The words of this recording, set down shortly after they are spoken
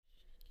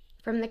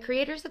From the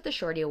creators of the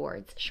Shorty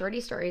Awards,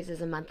 Shorty Stories is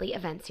a monthly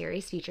event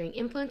series featuring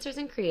influencers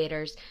and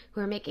creators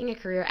who are making a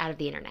career out of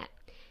the internet.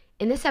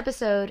 In this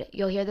episode,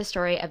 you'll hear the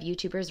story of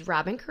YouTubers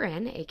Rob and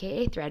Corinne,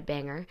 aka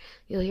Threadbanger.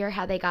 You'll hear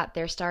how they got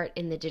their start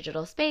in the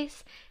digital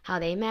space, how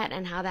they met,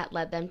 and how that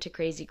led them to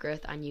crazy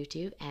growth on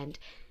YouTube, and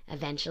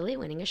eventually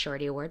winning a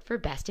Shorty Award for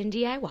Best in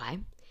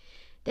DIY.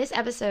 This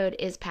episode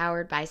is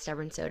powered by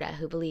Stubborn Soda,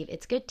 who believe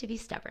it's good to be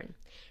stubborn.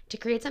 To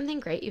create something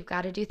great, you've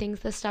got to do things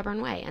the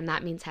stubborn way, and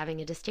that means having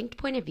a distinct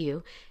point of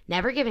view,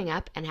 never giving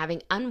up, and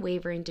having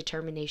unwavering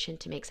determination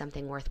to make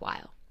something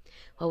worthwhile.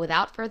 Well,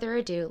 without further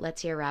ado,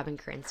 let's hear Rob and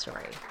Corinne's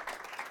story.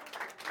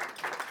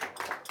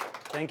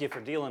 Thank you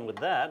for dealing with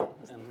that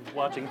and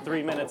watching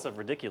 3 minutes of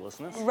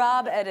ridiculousness.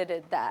 Rob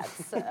edited that,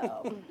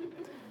 so.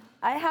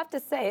 I have to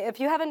say, if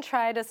you haven't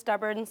tried a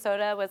Stubborn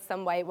Soda with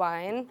some white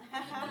wine,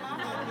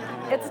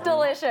 it's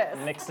delicious.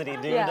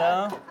 Mixity-doo-dah.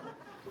 Yeah.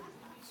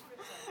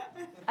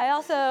 I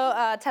also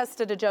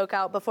tested a joke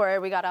out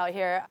before we got out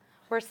here.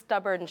 We're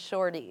stubborn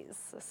shorties,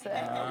 so.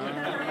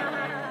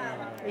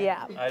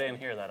 Yeah. I didn't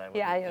hear that.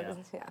 Yeah.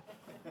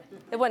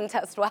 It wouldn't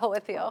test well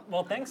with you.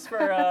 Well, thanks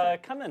for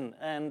coming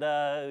and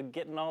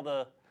getting all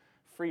the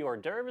free hors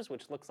d'oeuvres,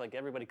 which looks like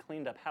everybody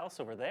cleaned up house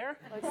over there.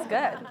 Looks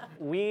good.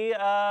 We're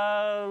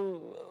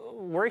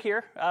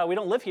here. We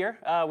don't live here.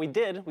 We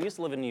did. We used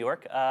to live in New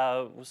York.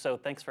 So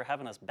thanks for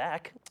having us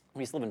back.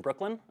 We used to live in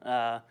Brooklyn,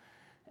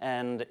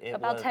 and it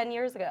About was 10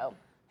 years ago.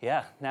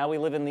 Yeah. Now we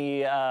live in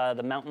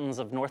the mountains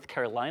of North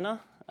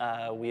Carolina.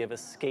 We have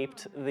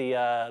escaped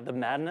the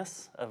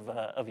madness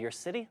of your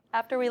city.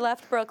 After we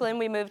left Brooklyn,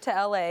 we moved to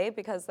LA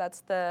because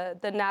that's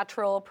the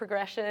natural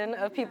progression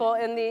of people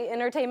in the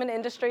entertainment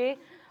industry.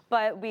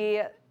 But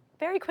we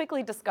very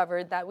quickly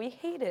discovered that we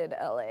hated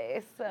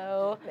LA.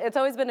 So it's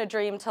always been a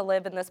dream to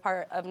live in this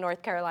part of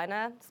North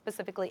Carolina,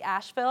 specifically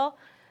Asheville.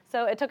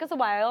 So it took us a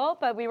while,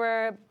 but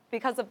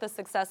because of the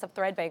success of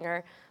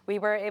Threadbanger, we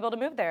were able to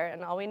move there,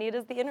 and all we need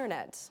is the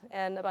internet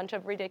and a bunch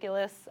of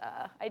ridiculous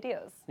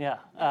ideas. Yeah,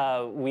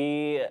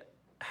 we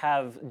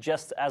have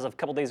just, as of a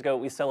couple days ago,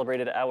 we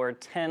celebrated our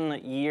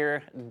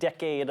 10-year,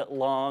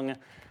 decade-long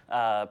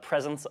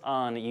presence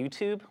on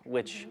YouTube,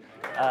 which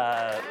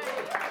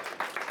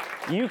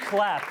you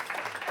clap,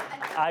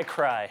 I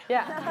cry.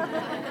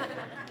 Yeah.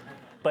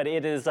 But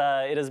it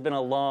has been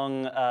a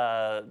long,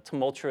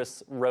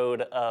 tumultuous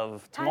road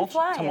of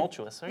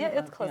tumultuous. Yeah,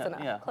 it's close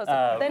enough. Yeah. Close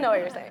enough. They know what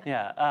you're saying.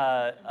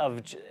 Yeah,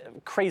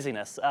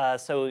 craziness.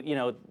 So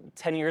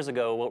 10 years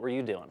ago, what were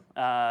you doing?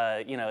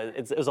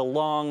 It was a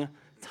long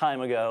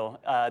time ago.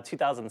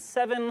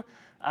 2007.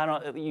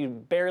 You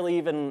barely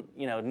even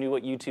knew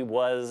what YouTube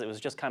was. It was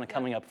just kind of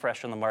coming up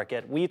fresh on the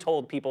market. We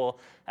told people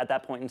at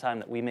that point in time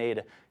that we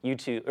made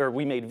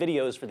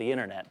videos for the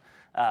internet.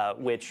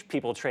 Which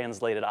people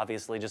translated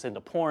obviously just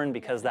into porn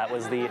because that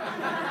was the...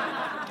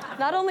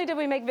 Not only did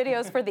we make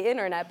videos for the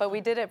internet, but we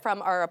did it from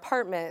our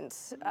apartment.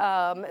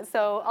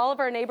 So all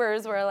of our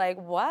neighbors were like,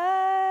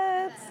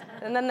 what?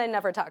 And then they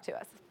never talked to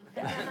us.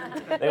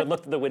 They would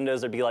look through the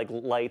windows, there'd be like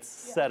lights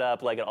set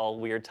up like at all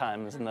weird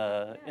times in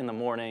the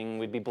morning.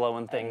 We'd be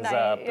blowing things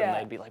up and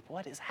they'd be like,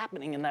 what is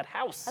happening in that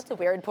house? That's a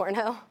weird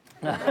porno.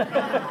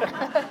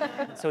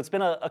 So it's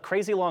been a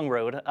crazy long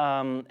road,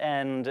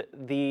 and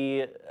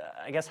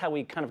I guess how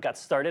we kind of got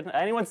started.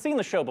 Anyone seen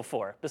the show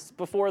before?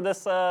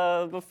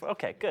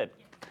 Okay, good.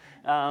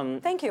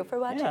 Thank you for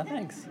watching. Yeah,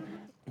 thanks.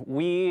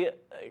 We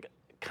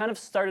kind of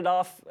started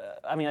off.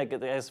 I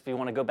guess if you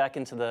want to go back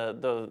into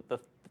the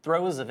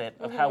throes of it,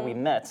 of how we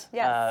met.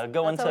 Yes,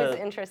 that's always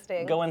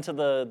interesting. Go into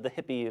the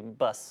hippie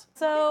bus.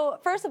 So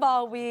first of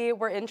all, we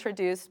were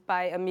introduced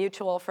by a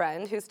mutual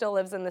friend who still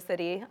lives in the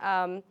city.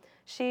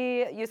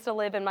 She used to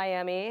live in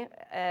Miami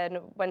and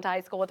went to high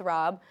school with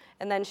Rob,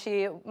 and then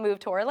she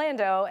moved to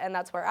Orlando, and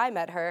that's where I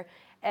met her.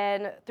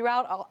 And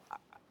throughout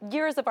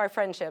years of our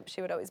friendship,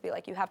 she would always be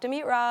like, you have to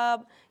meet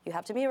Rob,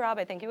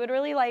 I think you would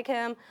really like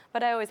him.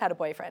 But I always had a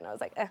boyfriend. I was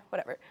like,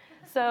 whatever.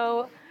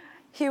 So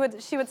she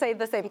would say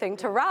the same thing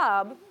to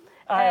Rob.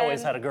 I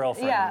always had a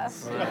girlfriend. Yeah.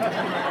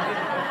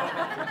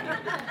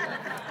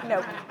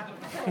 Nope.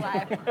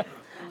 Lie.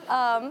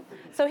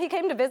 So he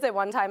came to visit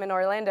one time in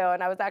Orlando,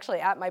 and I was actually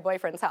at my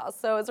boyfriend's house.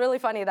 So it was really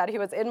funny that he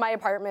was in my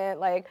apartment,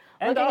 like,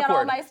 and looking awkward. at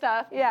all my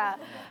stuff. Yeah.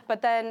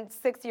 But then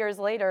 6 years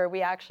later,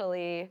 we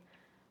actually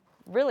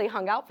really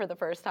hung out for the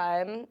first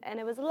time, and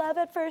it was love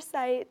at first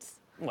sight.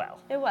 Wow.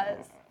 It was.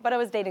 But I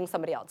was dating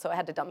somebody else, so I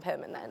had to dump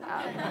him, and then...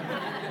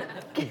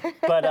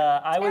 But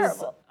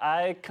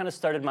I kind of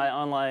started my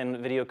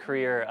online video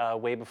career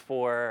way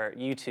before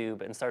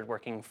YouTube and started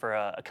working for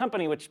a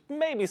company which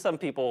maybe some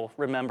people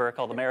remember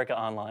called America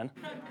Online.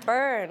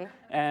 Burn.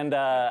 And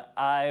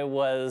I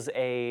was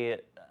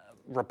a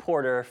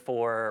reporter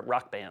for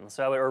rock bands,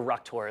 or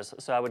rock tours.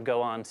 So I would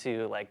go on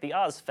to like the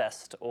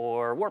Ozfest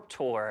or Warped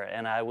Tour,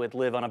 and I would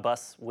live on a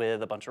bus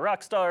with a bunch of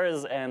rock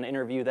stars and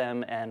interview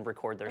them and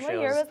record their shows. What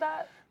year was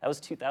that? That was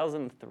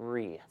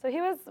 2003. So he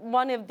was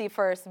one of the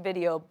first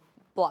video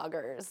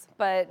bloggers,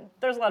 but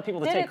there's a lot of people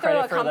that did take it through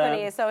credit a for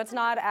company, that. So it's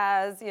not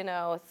as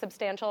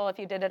substantial if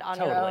you did it on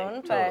your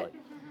own. Totally. But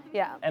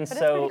Yeah, And but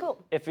so, it's pretty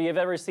cool. if you've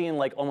ever seen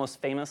like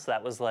Almost Famous,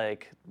 that was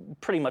like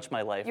pretty much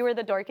my life. You were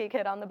the dorky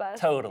kid on the bus?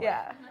 Totally.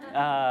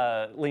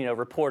 Yeah.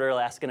 Reporter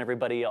asking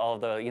everybody, all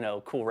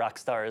the cool rock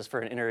stars for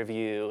an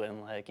interview,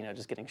 and like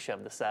just getting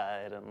shoved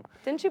aside. And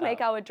Didn't you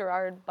make out with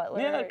Gerard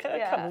Butler?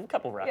 yeah, a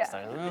couple rock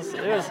stars.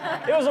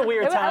 It was a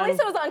weird time. At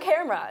least it was on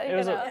camera.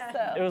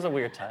 It was a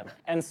weird time.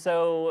 And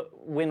so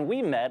when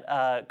we met,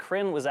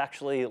 Corinne was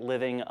actually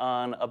living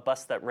on a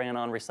bus that ran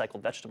on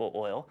recycled vegetable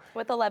oil.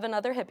 With 11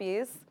 other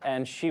hippies.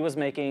 And she was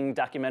making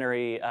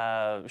documentary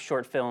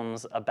short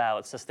films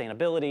about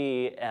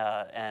sustainability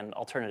and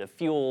alternative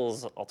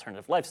fuels,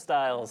 alternative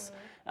lifestyles,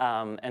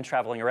 and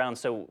traveling around.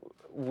 So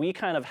we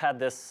kind of had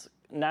this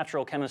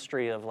natural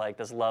chemistry of like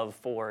this love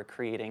for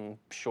creating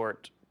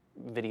short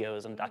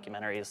videos and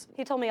documentaries.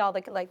 He told me all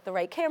the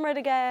right camera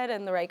to get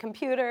and the right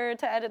computer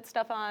to edit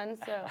stuff on.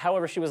 So.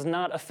 However, she was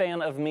not a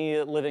fan of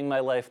me living my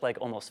life like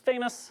Almost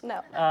Famous.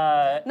 No.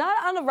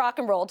 Not on a rock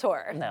and roll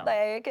tour. No.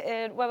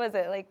 What was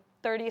it, like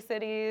 30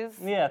 cities?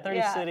 Yeah,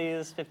 30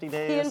 cities, 50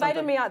 days. He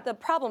invited me on. The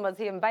problem was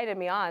he invited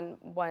me on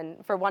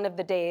for one of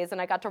the days,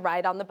 and I got to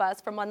ride on the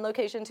bus from one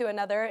location to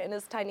another in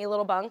his tiny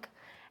little bunk.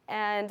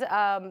 And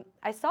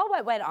I saw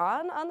what went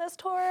on this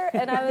tour,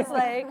 and I was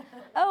like,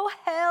 oh,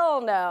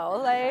 hell no.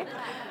 Like,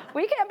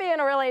 we can't be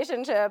in a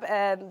relationship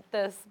and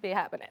this be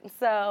happening.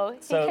 So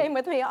he came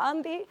with me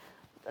on the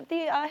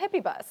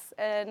hippie bus,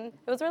 and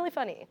it was really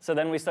funny. So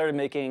then we started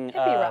making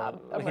Hippie Rob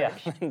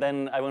emerged. Yeah.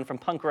 Then I went from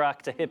punk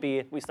rock to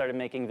hippie. We started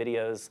making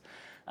videos.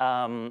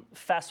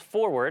 Fast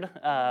forward,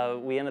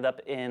 we ended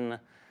up in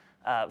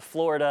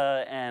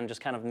Florida and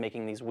just kind of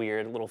making these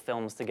weird little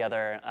films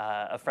together.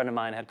 A friend of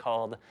mine had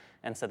called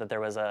and said that there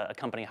was a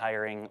company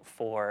hiring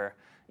for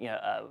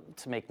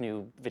to make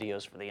new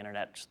videos for the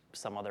internet, just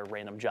some other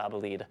random job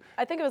lead.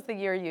 I think it was the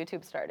year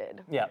YouTube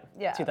started. Yeah.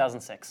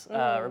 2006,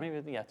 or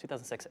maybe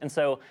 2006. And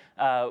so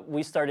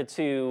we started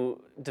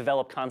to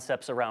develop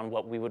concepts around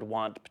what we would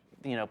want,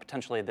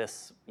 potentially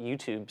this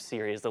YouTube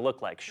series to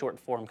look like. Short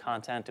form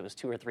content. It was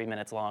 2 or 3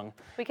 minutes long.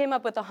 We came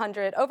up with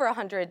over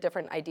 100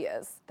 different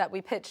ideas that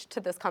we pitched to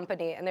this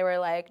company, and they were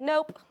like,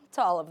 nope,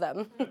 to all of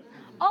them.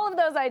 All of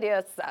those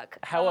ideas suck.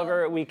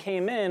 However, we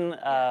came in,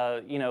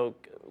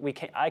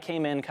 I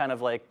came in kind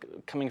of like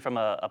coming from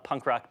a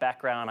punk rock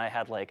background. I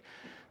had like,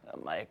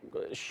 my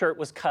shirt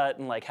was cut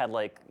and like had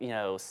like,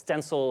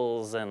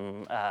 stencils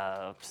and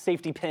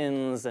safety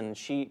pins, and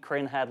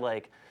Corinne had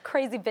like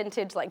crazy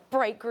vintage, like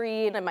bright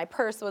green, and my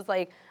purse was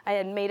like, I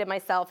had made it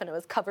myself and it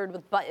was covered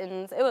with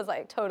buttons. It was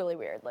like totally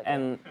weird.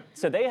 And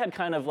so they had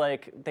kind of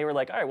like, they were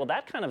like, all right, well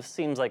that kind of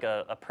seems like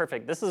a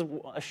perfect, this is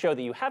a show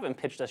that you haven't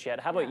pitched us yet.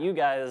 How about you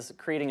guys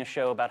creating a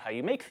show about how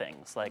you make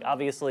things? Like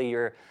obviously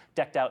you're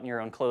decked out in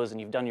your own clothes and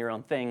you've done your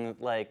own thing,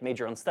 like made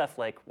your own stuff,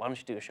 like why don't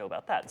you do a show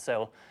about that?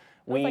 So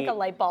it was like a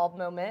light bulb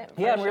moment.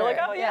 Yeah, and we were like,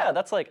 oh yeah,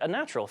 that's like a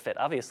natural fit.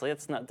 Obviously,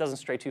 it doesn't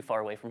stray too far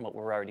away from what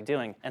we're already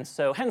doing. And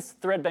so hence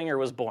Threadbanger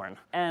was born.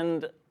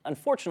 And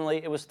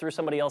unfortunately, it was through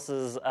somebody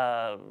else's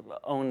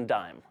own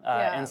dime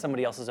and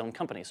somebody else's own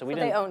company. So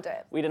they owned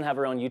it. We didn't have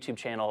our own YouTube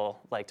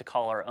channel like to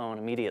call our own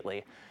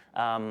immediately.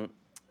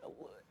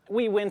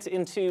 We went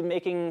into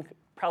making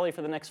probably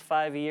for the next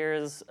 5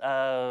 years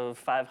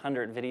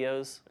 500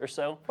 videos or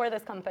so. For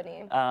this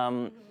company.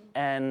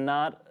 And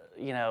not,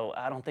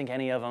 I don't think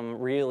any of them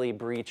really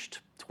breached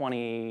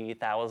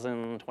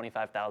 20,000,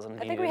 25,000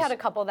 views. I think we had a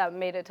couple that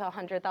made it to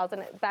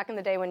 100,000 back in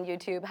the day when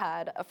YouTube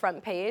had a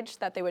front page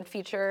that they would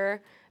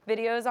feature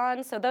videos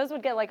on. So those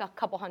would get like a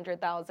couple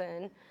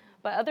 100,000.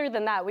 But other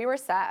than that, we were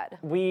sad.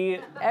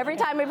 Every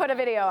time we put a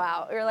video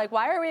out, we were like,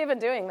 why are we even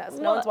doing this?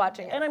 No one's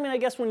watching it. And I mean, I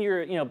guess when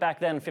you're, back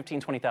then,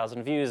 15,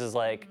 20,000 views is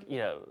like,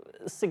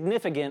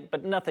 significant,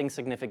 but nothing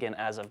significant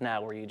as of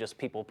now where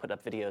people put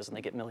up videos and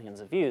they get millions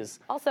of views.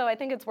 Also, I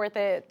think it's worth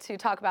it to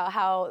talk about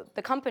how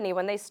the company,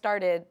 when they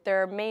started,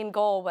 their main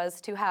goal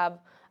was to have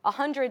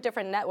 100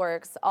 different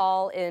networks,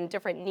 all in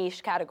different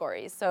niche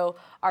categories. So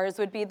ours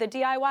would be the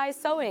DIY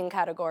sewing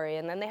category,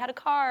 and then they had a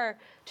car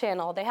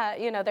channel. They had,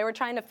 they were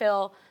trying to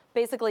fill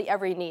basically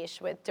every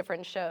niche with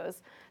different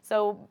shows.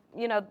 So,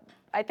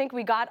 I think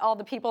we got all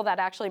the people that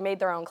actually made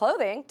their own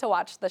clothing to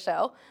watch the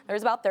show.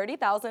 There's about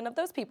 30,000 of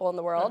those people in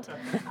the world.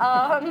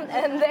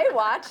 And they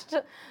watched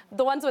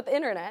the ones with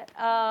internet.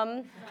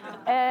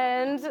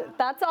 And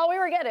that's all we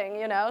were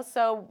getting,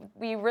 So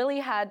we really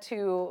had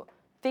to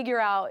figure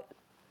out,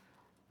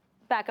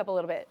 back up a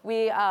little bit.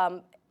 We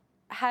got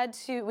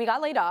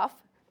laid off.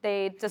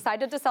 They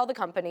decided to sell the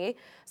company.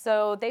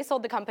 So they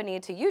sold the company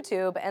to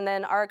YouTube, and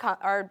then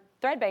our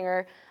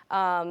Threadbanger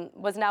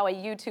was now a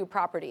YouTube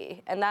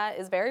property, and that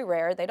is very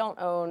rare. They don't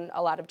own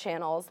a lot of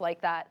channels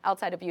like that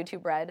outside of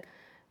YouTube Red. It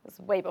was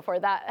way before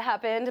that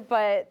happened,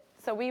 but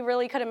so we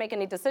really couldn't make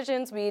any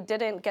decisions. We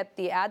didn't get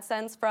the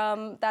AdSense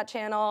from that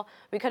channel.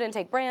 We couldn't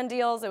take brand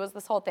deals. It was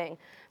this whole thing.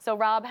 So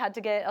Rob had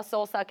to get a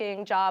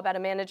soul-sucking job at a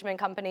management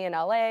company in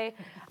LA.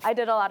 I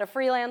did a lot of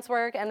freelance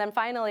work, and then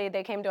finally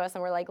they came to us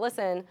and were like,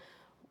 listen,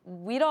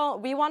 we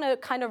want to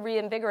kind of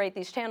reinvigorate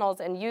these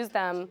channels and use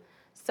them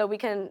so we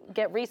can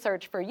get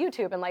research for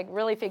YouTube and like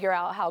really figure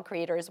out how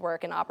creators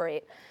work and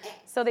operate.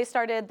 So they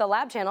started the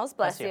Lab channels,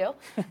 bless you.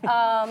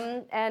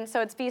 And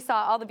so it's Vsauce,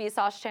 all the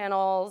Vsauce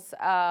channels,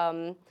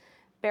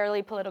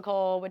 Barely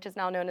Political, which is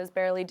now known as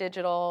Barely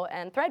Digital,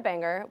 and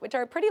Threadbanger, which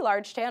are pretty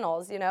large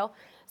channels, you know?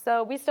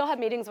 So we still have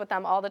meetings with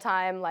them all the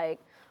time, like,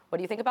 what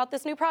do you think about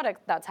this new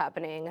product that's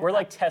happening? We're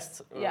like tests.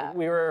 Yeah.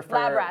 We were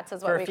lab rats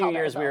is what for we a few called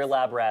years. We were ourselves.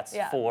 lab rats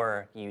Yeah.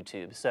 for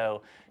YouTube.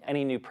 So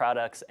any new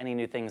products, any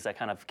new things that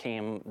kind of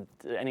came,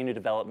 any new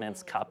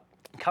developments,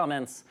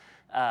 comments,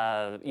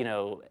 you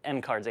know,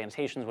 end cards,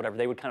 annotations, whatever,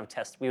 they would kind of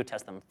test. We would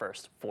test them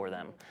first for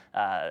them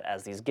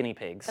as these guinea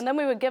pigs. And then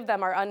we would give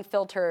them our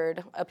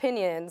unfiltered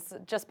opinions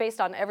just based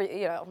on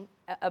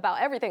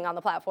about everything on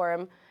the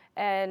platform.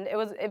 And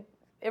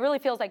it really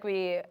feels like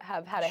we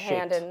have had a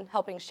hand in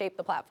helping shape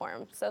the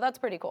platform. So that's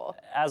pretty cool.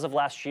 As of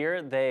last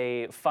year,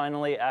 they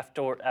finally,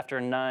 after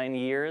 9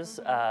 years,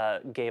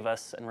 gave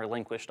us and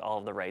relinquished all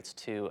of the rights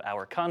to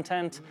our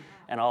content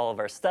and all of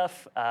our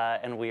stuff.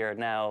 And we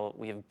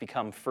have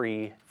become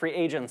free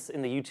agents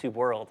in the YouTube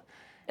world.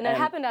 And it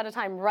happened at a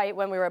time right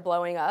when we were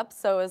blowing up.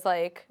 So it was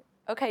like,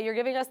 okay, you're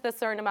giving us this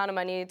certain amount of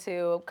money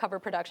to cover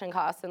production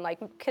costs and like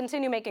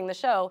continue making the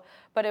show,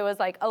 but it was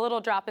like a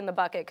little drop in the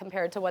bucket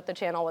compared to what the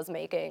channel was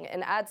making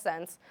in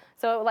AdSense.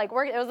 So like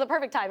it was the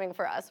perfect timing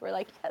for us. We're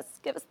like, yes,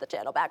 give us the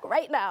channel back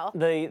right now.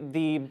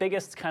 The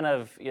biggest kind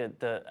of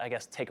I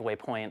guess takeaway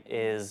point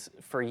is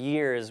for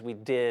years we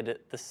did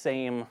the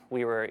same.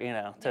 We were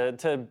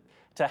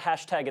to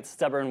hashtag it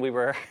stubborn. We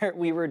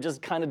were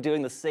just kind of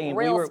doing the same.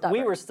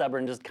 We were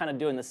stubborn, just kind of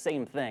doing the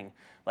same thing,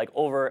 like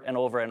over and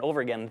over and over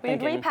again.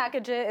 We'd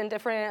repackage it in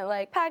different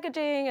like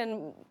packaging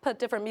and put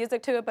different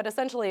music to it, but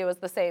essentially it was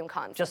the same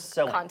content. Just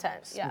sewing.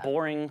 Content. Yeah.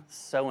 Boring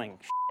sewing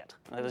shit.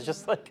 It was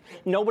just like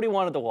nobody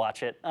wanted to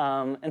watch it,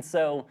 and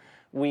so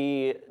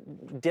we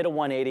did a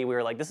 180. We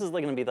were like, this is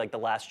going to be like the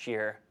last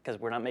year because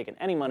we're not making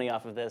any money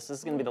off of this. This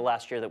is going to be the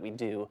last year that we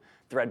do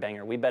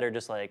Threadbanger. We better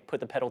just like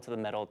put the pedal to the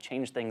metal,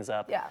 change things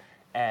up. Yeah.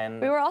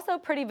 And we were also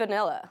pretty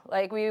vanilla.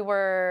 Like we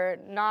were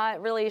not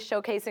really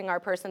showcasing our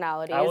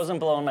personalities. I wasn't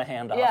blowing my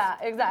hand off. Yeah,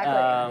 exactly.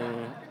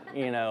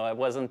 I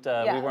wasn't.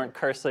 We weren't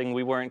cursing.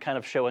 We weren't kind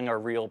of showing our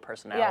real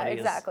personalities. Yeah,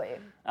 exactly.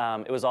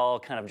 It was all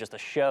kind of just a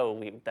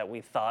show that we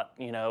thought,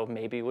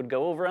 maybe would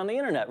go over on the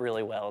internet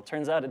really well. It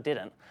turns out it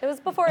didn't. It was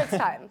before its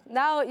time.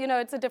 Now,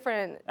 it's a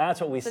different.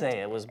 That's what we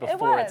say. It was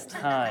before its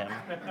time.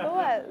 It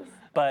was.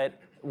 But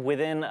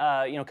within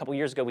a couple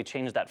years ago, we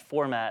changed that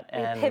format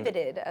and we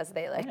pivoted, as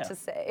they like to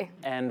say.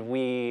 And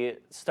we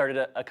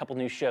started a couple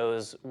new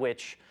shows,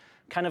 which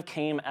kind of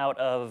came out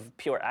of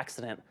pure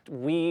accident.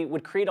 We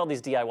would create all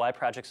these DIY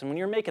projects, and when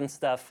you're making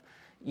stuff,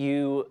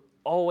 you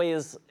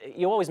always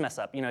mess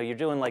up. You're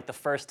doing like the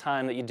first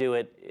time that you do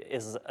it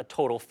is a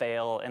total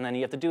fail, and then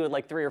you have to do it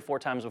like 3 or 4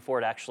 times before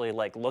it actually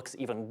like looks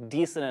even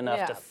decent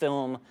enough to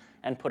film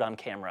and put on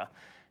camera.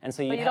 And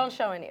so you don't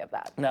show any of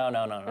that. No.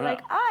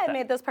 Like, I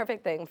made this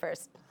perfect thing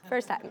first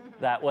time.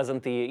 That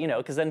wasn't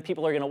because then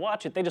people are going to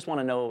watch it. They just want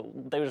to know,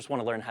 they just want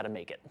to learn how to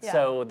make it. Yeah.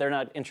 So they're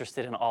not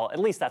interested in at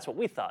least that's what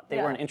we thought. They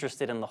weren't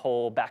interested in the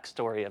whole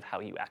backstory of how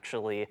you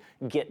actually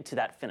get to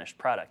that finished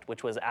product,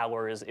 which was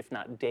hours, if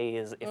not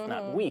days, if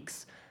not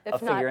weeks of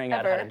figuring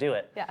out how to do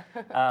it.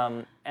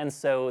 Yeah. And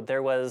so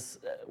there was,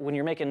 when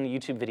you're making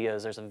YouTube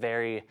videos, there's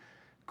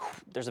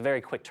a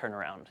very quick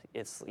turnaround.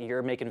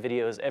 You're making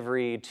videos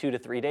every 2 to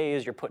 3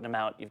 days. You're putting them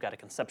out. You've got to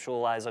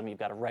conceptualize them. You've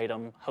got to write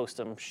them, host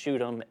them, shoot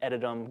them,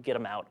 edit them, get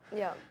them out.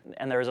 Yeah.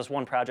 And there was this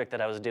one project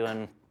that I was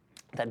doing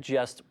that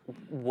just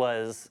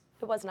was.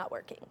 It was not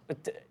working.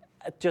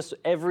 Just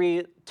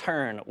every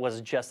turn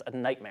was just a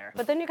nightmare.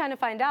 But then you kind of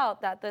find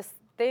out that this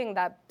thing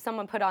that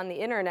someone put on the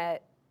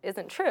internet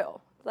isn't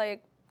true.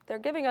 Like, they're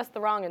giving us the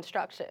wrong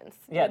instructions.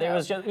 Yeah, there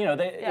was just,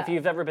 if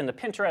you've ever been to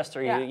Pinterest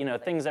or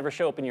things ever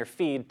show up in your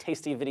feed,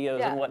 tasty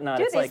videos and whatnot.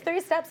 Do it's these like 3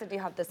 steps and you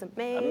have this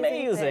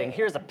amazing thing.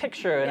 Here's a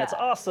picture and it's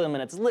awesome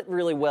and it's lit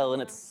really well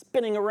and it's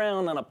spinning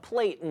around on a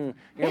plate and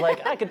you're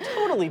like, I could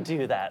totally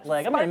do that.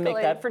 Like, I'm gonna make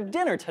that for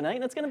dinner tonight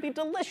and it's gonna be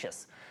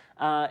delicious.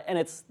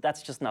 And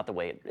that's just not the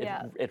way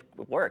it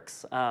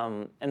works.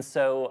 And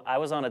so I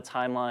was on a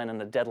timeline and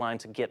the deadline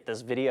to get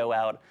this video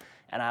out.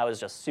 And I was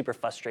just super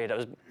frustrated.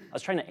 I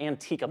was trying to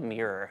antique a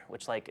mirror,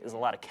 which like is a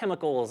lot of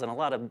chemicals and a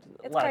lot of.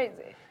 It's crazy.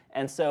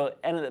 And so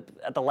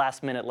at the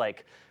last minute,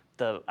 like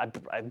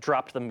I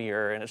dropped the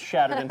mirror and it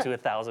shattered into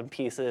 1,000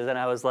 pieces. And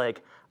I was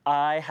like,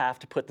 I have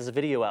to put this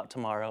video out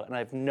tomorrow, and I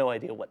have no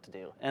idea what to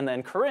do. And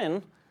then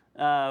Corinne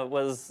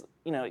was,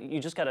 you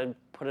just got to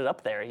put it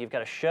up there. You've got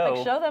to show.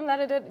 Like show them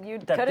that you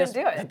couldn't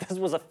do it. That this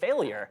was a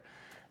failure,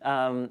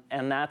 and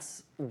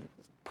that's.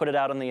 Put it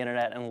out on the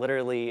internet, and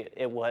literally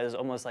it was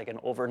almost like an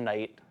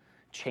overnight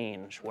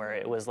change where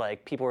it was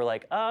like people were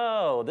like,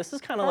 oh, this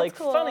is kind of like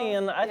cool. funny,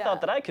 and I thought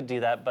that I could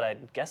do that, but I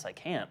guess I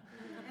can't.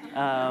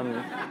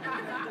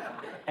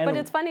 But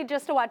it's funny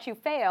just to watch you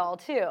fail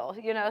too,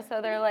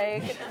 so they're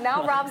like,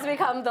 now Rob's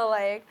become the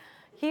like,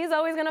 he's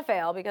always gonna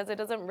fail because it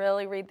doesn't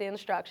really read the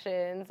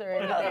instructions or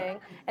anything,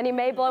 and he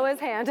may blow his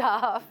hand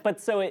off. But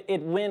so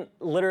it went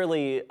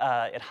literally,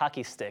 it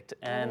hockey sticked,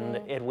 and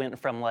it went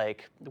from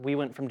we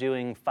went from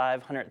doing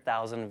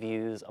 500,000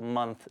 views a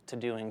month to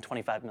doing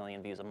 25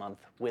 million views a month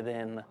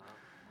within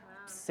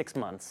 6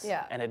 months.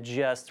 Yeah. And it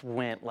just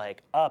went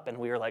up, and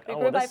we were like, We oh,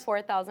 grew well, by this.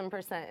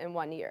 4,000% in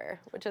 1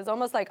 year, which is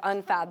almost like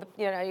unfathomable.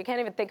 You can't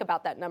even think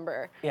about that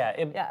number. Yeah,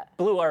 it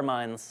blew our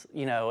minds,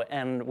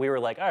 and we were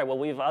like, all right, well,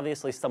 we've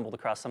obviously stumbled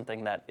across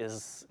something that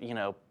is,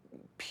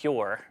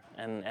 pure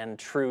and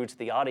true to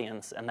the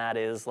audience, and that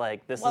is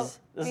this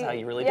is how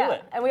you really do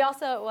it. And we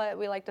also, what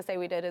we like to say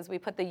we did is we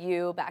put the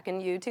you back in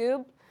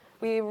YouTube.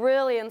 We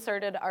really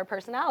inserted our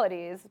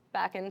personalities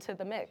back into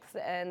the mix,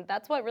 and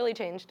that's what really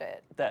changed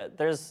it. That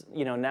there's,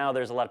 now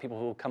there's a lot of people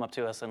who come up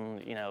to us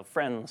and,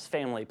 friends,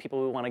 family, people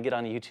who want to get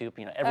on YouTube.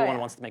 Everyone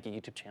wants to make a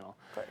YouTube channel.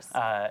 Of course.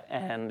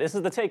 And this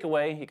is the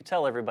takeaway. You can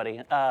tell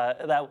everybody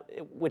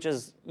which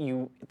is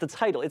the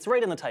title. It's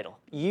right in the title.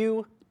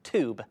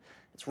 YouTube.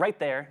 It's right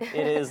there.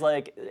 It is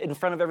in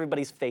front of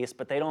everybody's face,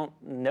 but they don't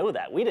know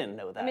that. We didn't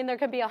know that. I mean, there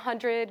could be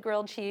 100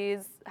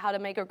 how to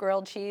make a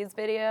grilled cheese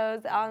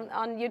videos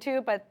on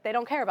YouTube, but they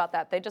don't care about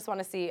that. They just want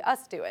to see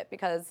us do it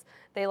because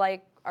they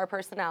like our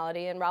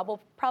personality, and Rob will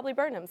probably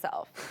burn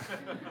himself.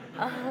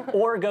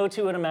 Or go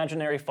to an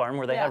imaginary farm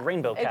where they have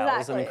rainbow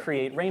cows and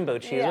create rainbow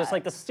cheese. Yeah. It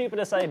was the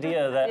stupidest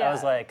idea that I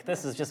was like,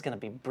 this is just going to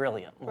be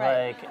brilliant.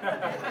 Right.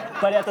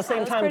 But at the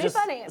same time, just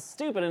funny.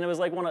 stupid. And it was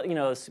one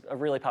of, a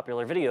really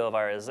popular video of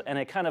ours. And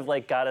it kind of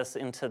got us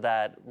into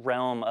that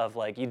realm of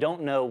you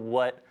don't know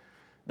what,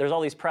 there's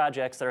all these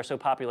projects that are so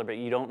popular, but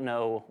you don't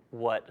know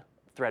what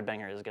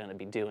Threadbanger is going to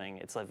be doing.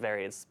 It's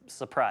it's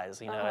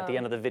surprise. At the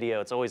end of the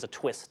video, it's always a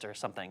twist or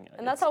something.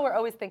 And that's how we're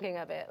always thinking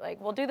of it.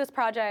 We'll do this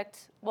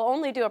project. We'll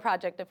only do a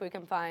project if we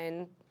can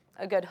find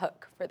a good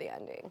hook for the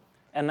ending.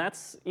 And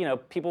that's,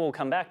 people will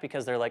come back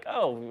because they're like,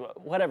 oh,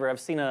 whatever. I've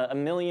seen a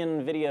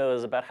million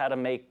videos about how to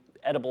make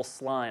edible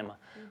slime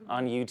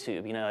on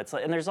YouTube. It's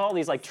and there's all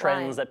these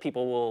trends that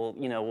people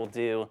will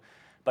do.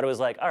 But it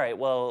was all right,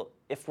 well,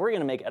 if we're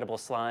going to make edible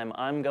slime,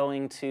 I'm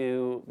going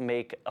to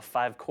make a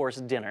 5-course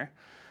dinner.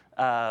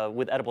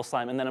 With edible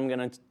slime, and then I'm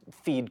gonna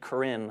feed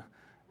Corinne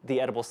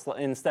the edible slime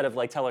instead of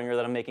telling her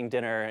that I'm making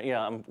dinner.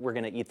 We're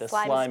gonna eat the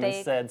slime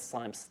instead.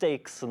 Slime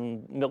steaks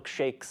and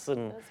milkshakes,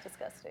 and it was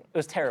disgusting. It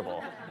was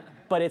terrible.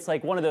 But it's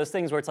one of those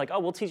things where it's oh,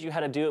 we'll teach you how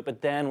to do it, but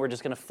then we're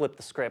just gonna flip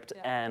the script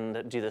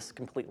and do this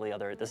completely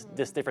other,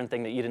 this different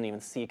thing that you didn't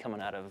even see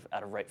coming out of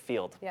right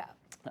field. Yeah.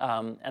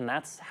 And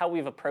that's how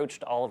we've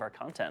approached all of our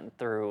content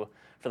for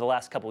the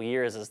last couple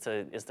years is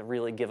to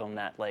really give them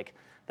that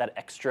that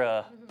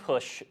extra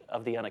push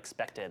of the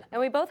unexpected.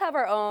 And we both have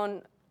our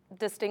own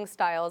distinct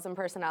styles and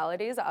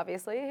personalities,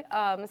 obviously.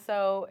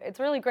 So it's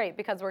really great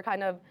because we're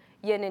kind of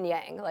yin and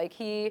yang.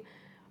 He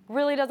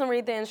really doesn't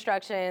read the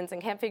instructions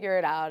and can't figure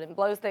it out and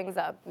blows things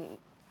up and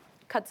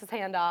cuts his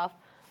hand off.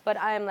 But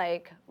I'm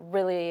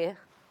really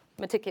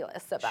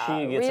meticulous about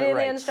reading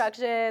the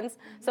instructions.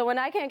 So when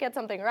I can't get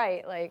something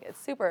right, it's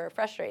super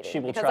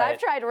frustrating because I've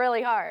tried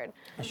really hard.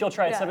 She'll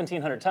try it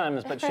 1,700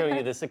 times, but show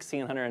you the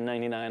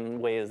 1,699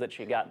 ways that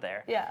she got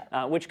there.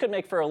 Yeah. Which could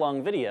make for a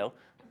long video,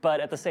 but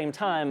at the same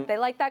time, they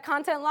like that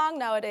content long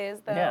nowadays,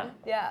 though.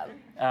 Yeah.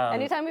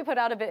 Anytime we put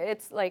out a bit,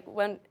 it's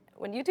when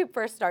YouTube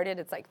first started,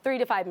 it's 3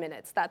 to 5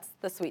 minutes. That's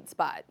the sweet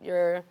spot.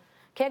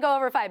 Can't go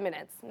over 5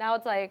 minutes. Now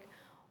it's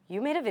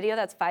you made a video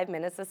that's 5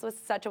 minutes. This was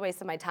such a waste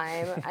of my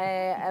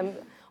time.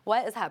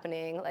 What is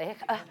happening?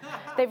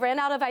 They've ran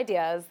out of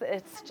ideas.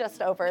 It's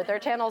just over. Their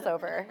channel's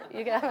over.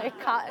 You get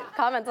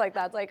comments like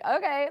that. It's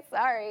okay,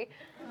 sorry.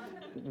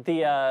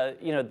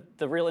 The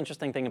real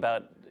interesting thing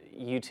about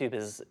YouTube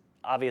is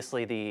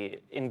obviously the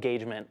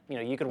engagement.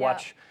 You could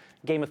watch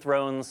Game of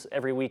Thrones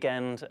every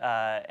weekend,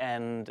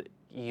 and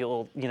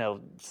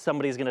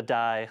somebody's gonna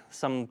die,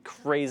 some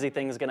crazy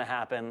thing's gonna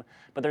happen,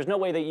 but there's no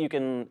way that you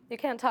can... You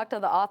can't talk to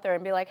the author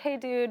and be like, hey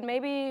dude,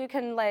 maybe you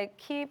can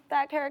keep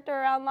that character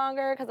around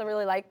longer because I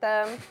really like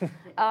them.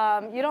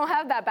 You don't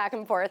have that back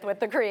and forth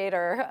with the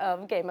creator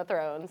of Game of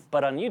Thrones.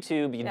 But on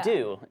YouTube, you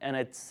do, and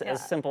it's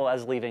as simple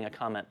as leaving a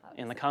comment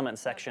in the comment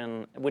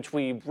section, which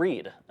we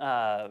read,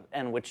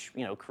 and which,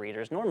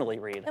 creators normally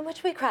read. And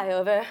which we cry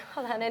over.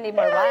 Hold on, I need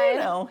more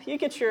wine. You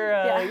get your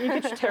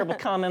terrible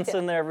comments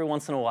in there every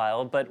once in a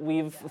while, but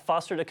we've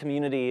fostered a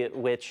community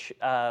which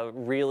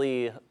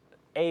really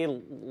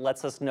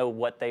lets us know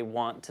what they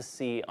want to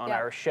see on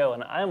our show,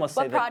 and I almost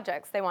say what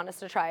projects they want us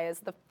to try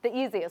is the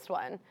easiest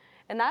one,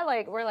 and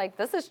that we're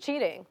this is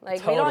cheating.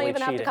 Totally we don't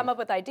even have to cheating. come up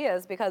with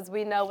ideas because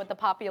we know what the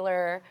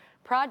popular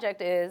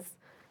project is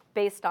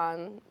based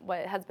on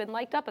what has been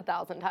liked up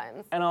 1,000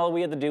 times. And all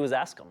we had to do was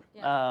ask them.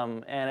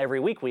 And every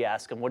week we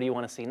ask them, what do you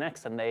want to see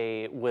next? And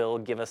they will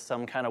give us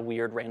some kind of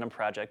weird random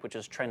project which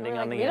is trending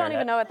on the we internet. don't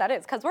even know what that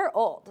is because we're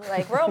old.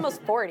 Like, we're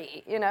almost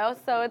 40, you know?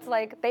 So it's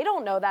like, they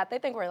don't know that. They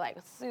think we're like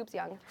soups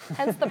young,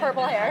 hence the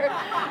purple hair.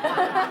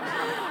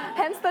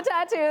 Hence the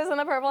tattoos and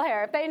the purple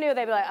hair. If they knew,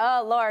 they'd be like,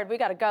 oh, Lord, we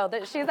got to go.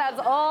 She's as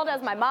old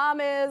as my mom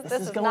is.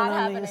 This is not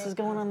happening. This is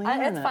going on the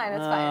internet. It's fine,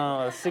 it's fine.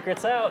 Oh, the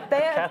secret's out.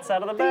 Cat's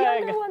out of the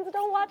bag. The younger ones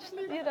don't watch,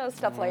 you know,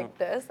 stuff like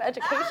this.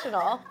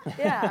 Educational.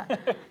 Yeah.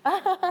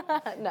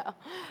 No.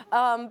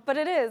 But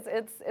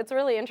it's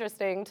really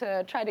interesting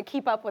to try to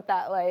keep up with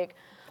that, like,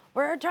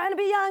 we're trying to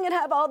be young and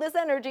have all this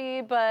energy,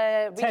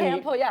 but we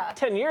can't pull,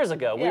 10 years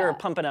ago, we were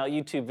pumping out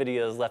YouTube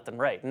videos left and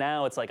right.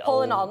 Now it's like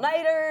pulling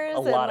all-nighters. A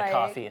lot of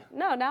coffee.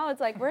 No, now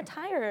it's like, we're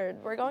tired.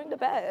 We're going to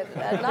bed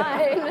at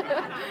 9.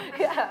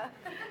 Yeah.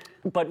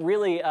 But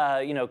really,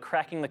 you know,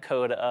 cracking the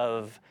code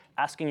of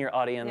asking your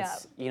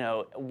audience, you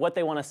know, what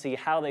they want to see,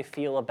 how they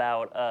feel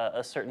about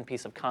a certain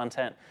piece of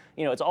content.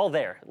 You know, it's all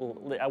there.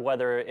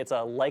 Whether it's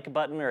a like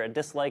button or a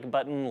dislike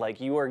button, like,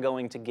 you are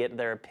going to get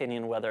their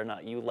opinion whether or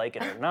not you like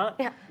it or not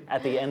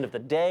at the end of the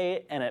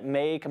day, and it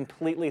may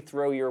completely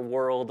throw your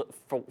world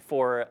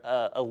for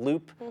a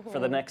loop for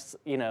the next,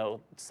 you know,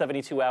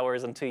 72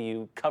 hours until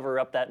you cover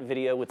up that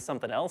video with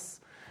something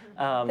else.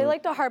 They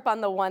like to harp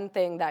on the one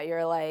thing that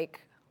you're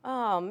like,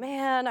 oh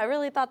man, I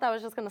really thought that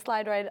was just going to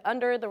slide right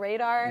under the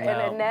radar,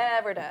 and it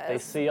never does. They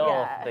see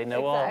all. They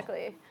know all.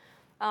 Exactly.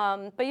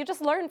 But you just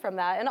learn from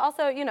that. And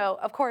also, you know,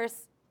 of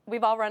course,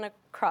 we've all run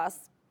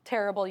across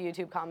terrible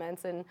YouTube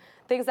comments and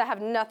things that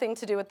have nothing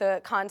to do with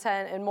the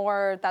content and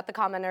more that the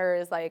commenter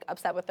is like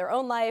upset with their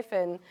own life.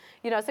 And,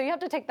 you know, so you have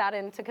to take that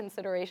into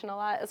consideration a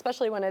lot,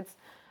 especially when it's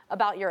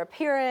about your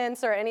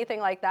appearance or anything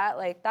like that.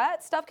 Like,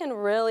 that stuff can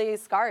really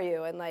scar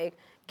you and like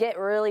get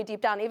really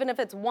deep down, even if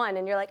it's one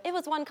and you're like, it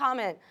was one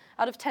comment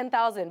out of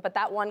 10,000, but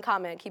that one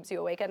comment keeps you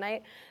awake at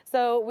night.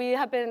 So we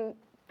have been,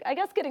 I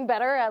guess, getting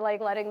better at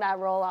like letting that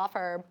roll off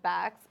our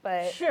backs,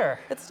 but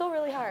it's still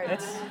really hard.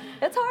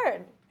 It's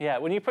hard. Yeah,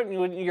 when you're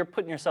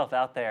putting yourself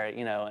out there,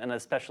 you know, and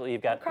especially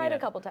you've got cried a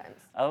couple times.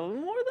 More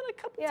than a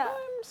couple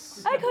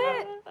times. I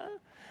quit.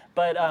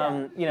 But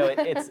you know,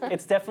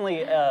 it's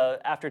definitely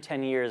after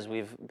 10 years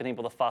we've been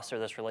able to foster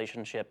this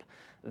relationship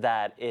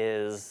that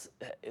is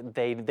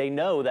they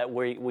know that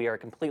we are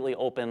completely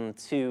open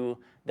to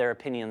their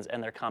opinions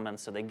and their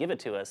comments, so they give it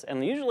to us.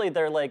 And usually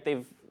they're like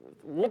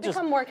we'll just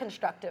become more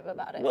constructive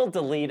about it. We'll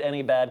delete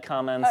any bad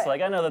comments.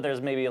 Like, I know that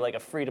there's maybe like a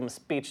freedom of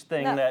speech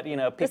thing that, you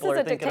know, people are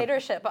thinking. This is a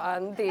dictatorship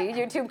on the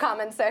YouTube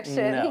comment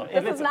section. No,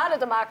 this is not a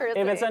democracy.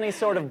 If it's any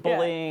sort of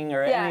bullying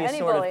or any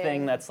sort of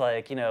thing that's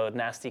like, you know,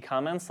 nasty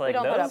comments, like,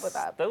 we don't put up with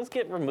that. Those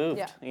get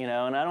removed, you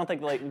know, and I don't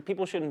think, like,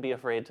 people shouldn't be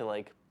afraid to,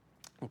 like,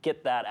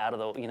 get that out of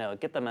the, you know,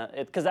 get them,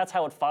 because that's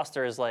how it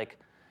fosters, like,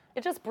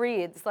 it just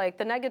breeds. Like,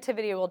 the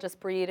negativity will just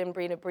breed and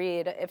breed and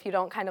breed if you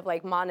don't kind of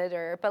like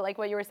monitor. But like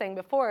what you were saying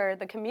before,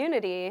 the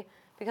community,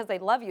 because they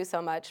love you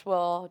so much,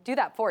 will do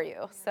that for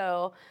you.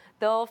 So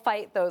they'll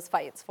fight those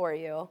fights for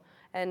you.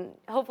 And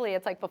hopefully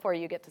it's like before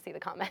you get to see the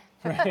comment.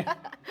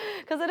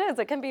 Because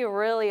it can be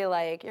really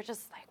like, you're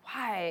just like,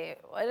 why?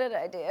 What did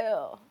I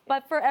do?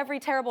 But for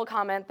every terrible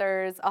comment,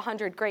 there's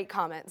 100 great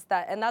comments.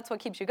 And that's what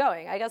keeps you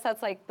going. I guess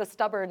that's like the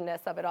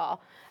stubbornness of it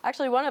all.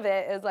 Actually, one of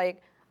it is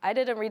like, I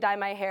didn't re-dye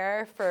my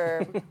hair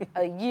for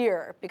a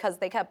year because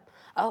they kept,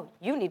 oh,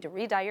 you need to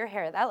re-dye your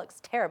hair. That looks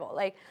terrible.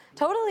 Like,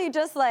 totally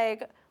just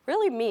like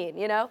really mean,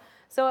 you know?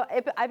 So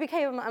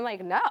I'm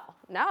like, no,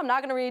 I'm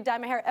not gonna re-dye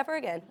my hair ever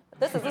again.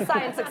 This is a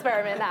science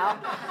experiment now.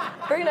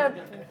 We're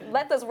gonna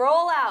let this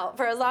roll out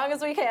for as long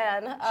as we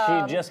can.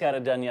 She just got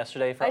it done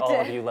yesterday for all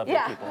of you lovely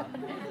people.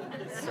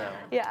 So.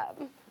 Yeah,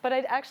 but I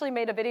actually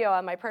made a video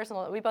on my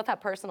we both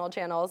have personal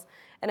channels,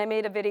 and I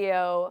made a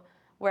video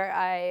where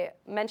I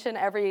mention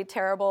every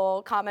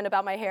terrible comment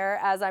about my hair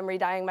as I'm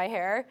re-dyeing my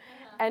hair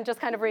and just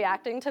kind of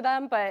reacting to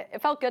them, but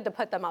it felt good to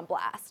put them on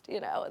blast,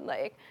 you know, and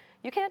like,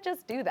 you can't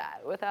just do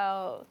that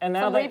without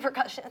some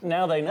repercussions.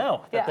 Now they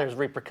know that there's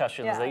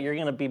repercussions, that you're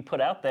gonna be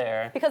put out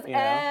there. Because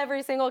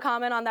every single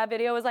comment on that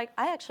video was like,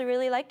 I actually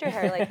really liked your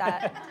hair like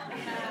that.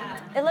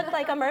 It looked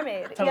like a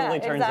mermaid. Totally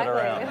turns it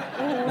around.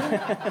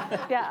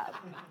 Mm-hmm. Yeah,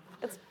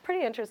 it's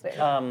pretty interesting.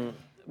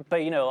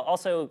 But, you know,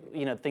 also,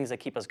 you know, things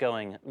that keep us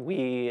going,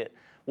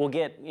 we'll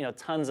get, you know,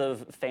 tons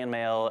of fan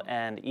mail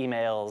and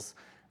emails,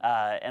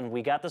 and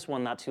we got this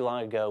one not too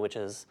long ago, which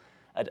is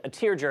a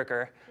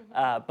tearjerker,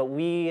 but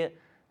we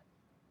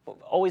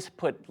always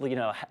put, you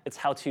know, it's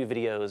how-to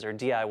videos or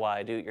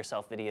DIY,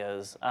 do-it-yourself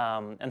videos,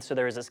 and so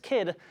there was this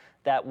kid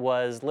that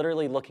was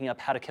literally looking up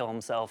how to kill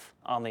himself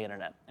on the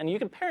internet, and you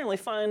can apparently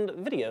find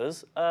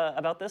videos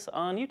about this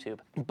on YouTube,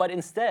 but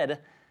instead,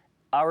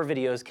 our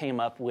videos came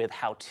up with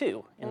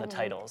how-to in the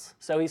titles.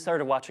 So he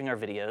started watching our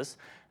videos,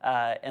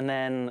 and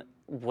then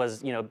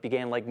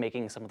began like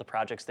making some of the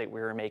projects that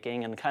we were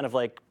making, and kind of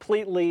like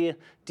completely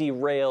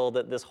derailed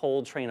this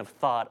whole train of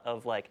thought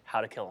of like how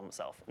to kill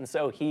himself. And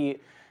so he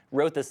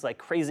wrote this like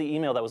crazy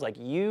email that was like,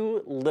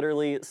 "You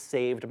literally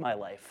saved my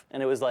life,"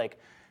 and it was like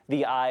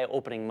the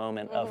eye-opening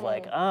moment of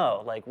like,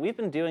 oh, like we've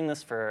been doing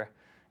this for.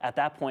 At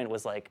that point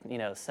was like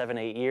 7,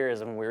 8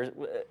 years, and we were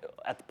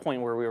at the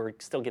point where we were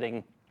still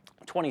getting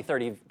 20,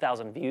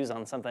 30,000 views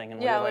on something,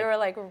 and we were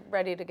like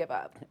ready to give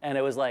up. And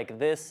it was like,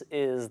 this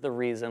is the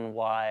reason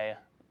why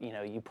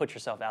you put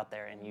yourself out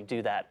there and you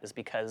do that, is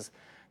because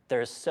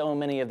there's so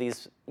many of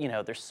these,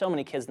 there's so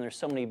many kids and there's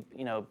so many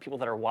people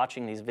that are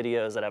watching these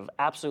videos that have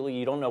absolutely,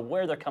 you don't know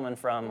where they're coming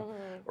from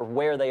or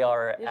where they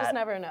are. You just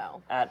never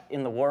know.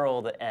 In the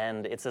world,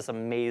 and it's this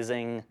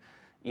amazing.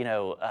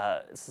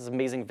 It's this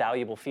amazing,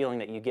 valuable feeling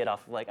that you get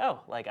off of like, oh,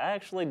 like I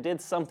actually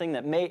did something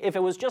that if it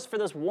was just for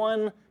this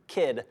one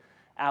kid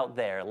out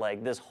there,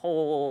 like this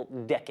whole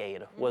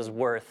decade was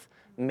worth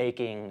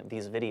making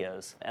these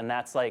videos. And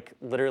that's like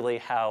literally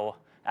how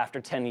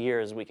after 10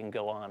 years we can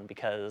go on,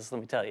 because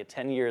let me tell you,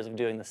 10 years of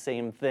doing the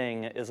same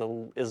thing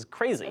is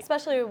crazy.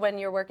 Especially when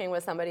you're working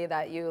with somebody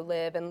that you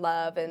live and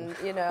love and,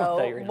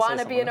 want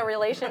to be in a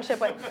relationship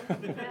with.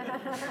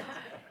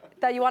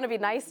 That you want to be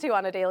nice to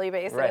on a daily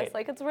basis. Right.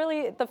 Like it's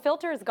really, the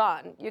filter is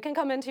gone. You can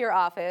come into your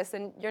office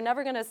and you're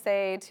never gonna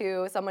say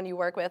to someone you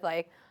work with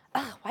like,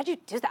 oh, why'd you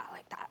do that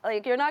like that?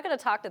 Like you're not gonna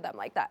talk to them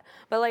like that.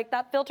 But like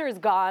that filter is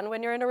gone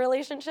when you're in a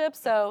relationship,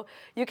 so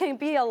you can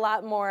be a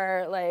lot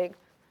more like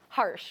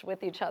harsh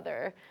with each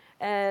other.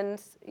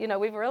 And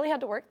we've really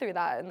had to work through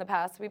that in the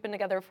past. We've been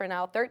together for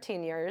now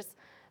 13 years.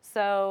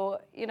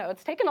 So,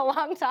 it's taken a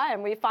long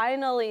time. We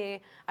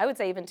finally, I would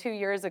say even 2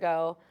 years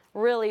ago,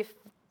 really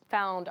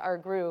found our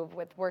groove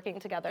with working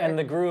together. And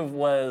the groove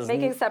was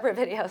making separate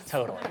videos.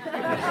 Totally.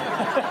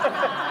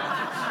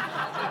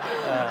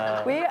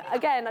 We,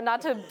 again,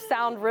 not to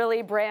sound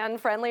really brand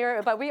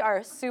friendlier, but we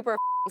are super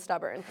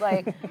stubborn.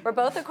 Like, we're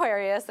both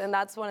Aquarius, and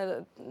that's one of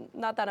the,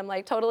 not that I'm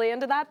like totally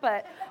into that,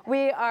 but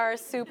we are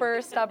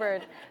super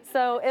stubborn.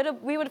 So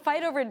we would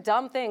fight over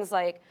dumb things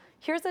like,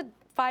 here's a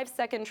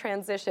 5-second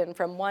transition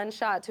from one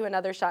shot to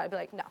another shot. I'd be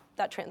like, no,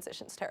 that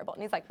transition's terrible.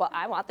 And he's like, well,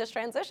 I want this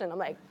transition. I'm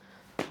like,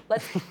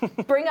 let's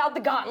bring out the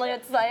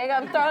gauntlets. Like,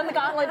 I'm throwing the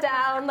gauntlet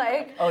down.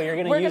 Like, oh, you're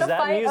gonna use that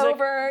fight music?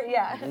 Over,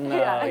 yeah. No,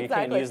 yeah, you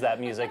can't use that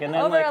music. And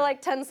then over a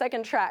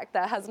 10-second track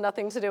that has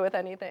nothing to do with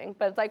anything.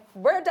 But it's like,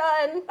 we're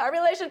done. Our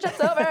relationship's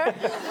over.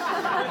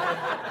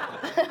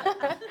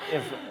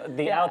 If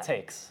the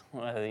outtakes.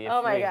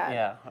 Oh my God.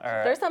 Yeah.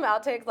 There's some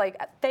outtakes, like,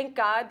 thank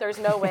God there's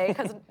no way,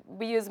 because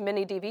we used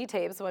mini DV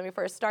tapes when we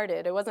first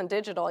started. It wasn't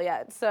digital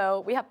yet.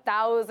 So we have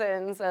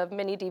thousands of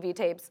mini DV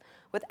tapes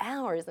with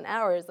hours and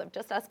hours of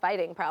just us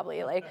fighting,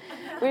 probably. Like,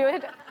 we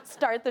would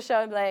start the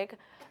show and be like,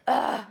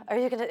 are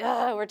you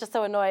gonna, we're just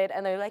so annoyed.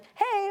 And they're like,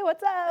 hey,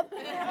 what's up?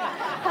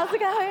 How's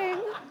it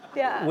going?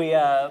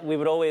 Yeah. We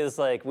would always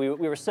like, we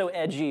were so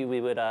edgy,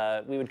 we would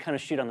kind of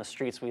shoot on the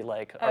streets. We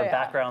like, our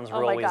backgrounds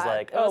were always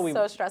like, so we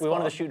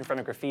wanted to shoot in front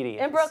of graffiti.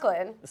 In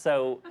Brooklyn.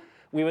 So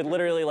we would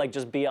literally like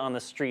just be on the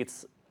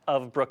streets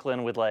of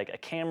Brooklyn with like a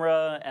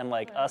camera and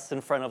like us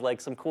in front of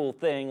like some cool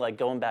thing, like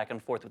going back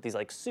and forth with these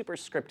like super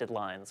scripted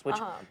lines, which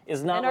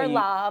is not and our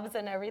lobs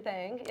and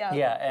everything. Yeah.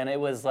 Yeah, and it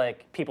was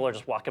like people are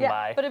just walking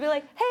by. But it'd be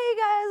like, hey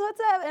guys,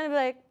 what's up? And it'd be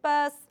like,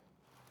 bus,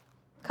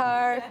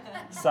 car,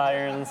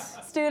 sirens,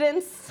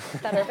 students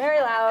that are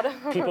very loud.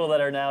 People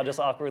that are now just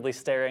awkwardly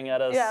staring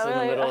at us in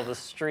the middle of the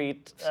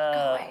street. Go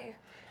away.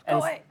 Go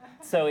away.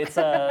 So it's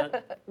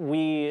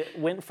we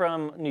went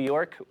from New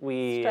York.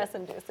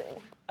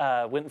 Stress-inducing.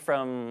 Went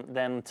from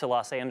then to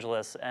Los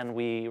Angeles, and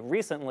we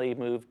recently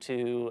moved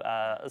to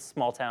a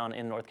small town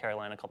in North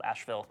Carolina called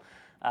Asheville,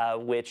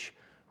 which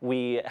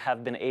we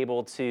have been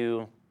able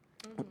to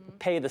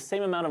pay the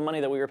same amount of money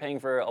that we were paying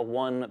for a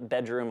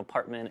 1-bedroom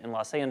apartment in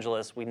Los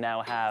Angeles. We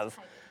now have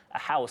a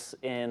house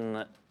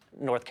in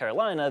North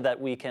Carolina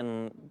that we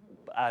can.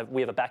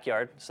 We have a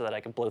backyard so that I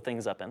can blow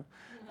things up in.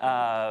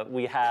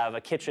 We have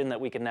a kitchen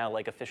that we can now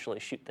like officially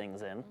shoot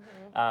things in.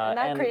 And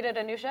that created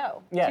a new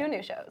show, 2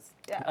 new shows.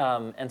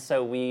 Yeah. And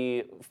so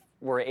we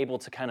were able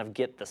to kind of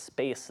get the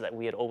space that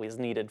we had always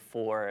needed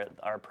for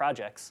our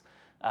projects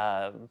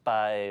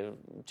by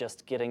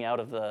just getting out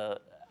of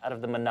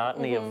the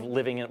monotony of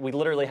living in. We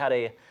literally had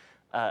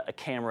a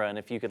camera, and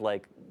if you could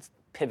like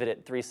pivot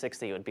it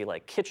 360, it would be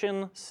like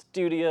kitchen,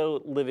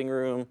 studio, living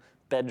room,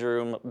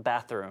 bedroom,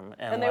 bathroom,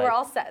 and they were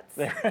all sets.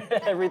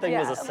 Everything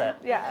was a set.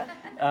 Yeah.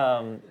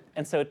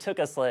 And so it took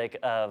us like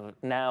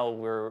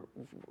now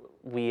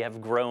we have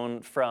grown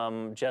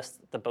from just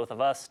the both of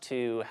us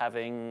to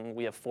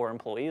we have 4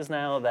 employees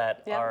now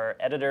that are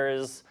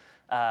editors,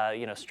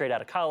 straight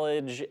out of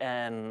college,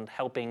 and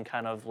helping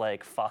kind of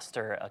like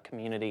foster a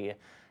community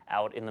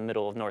out in the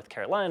middle of North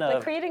Carolina.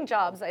 Like creating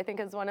jobs, I think,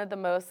 is one of the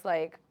most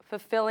like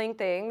fulfilling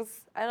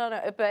things. I don't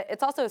know, but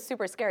it's also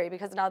super scary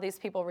because now these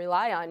people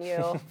rely on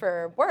you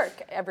for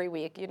work every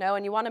week,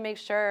 and you want to make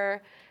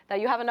sure that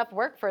you have enough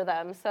work for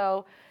them.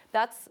 So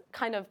that's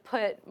kind of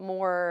put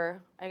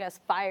more, I guess,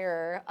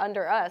 fire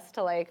under us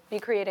to like be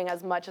creating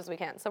as much as we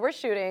can. So we're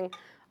shooting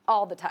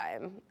all the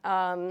time.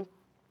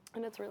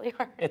 And it's really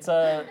hard. It's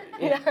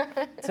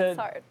it's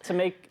hard. to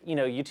make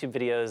YouTube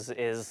videos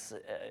is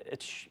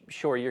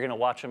sure you're gonna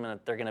watch them and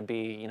they're gonna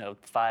be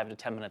 5 to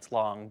 10 minutes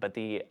long, but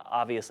the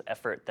obvious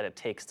effort that it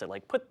takes to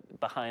like put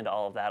behind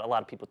all of that, a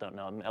lot of people don't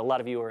know. A lot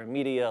of you are in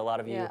media, a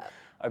lot of you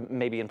are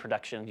maybe in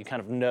production. You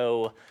kind of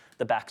know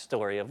the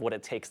backstory of what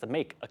it takes to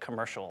make a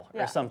commercial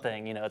or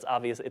something. It's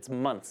obvious. It's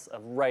months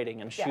of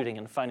writing and shooting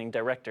and finding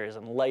directors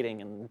and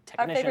lighting and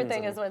Our technicians. favorite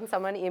thing is when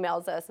someone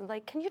emails us and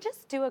like, can you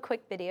just do a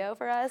quick video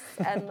for us?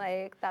 And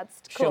like,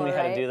 that's cool, show me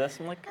how to right? do this.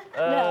 I'm like,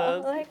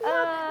 no, like,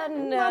 no,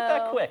 not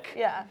that quick.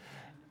 Yeah.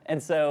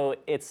 And so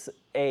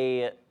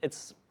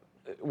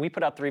we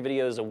put out 3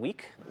 videos a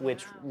week,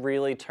 which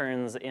really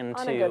turns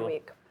into On a good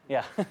week.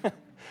 Yeah.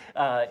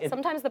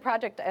 Sometimes the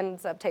project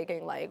ends up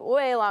taking like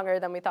way longer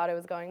than we thought it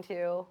was going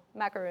to.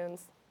 Macarons.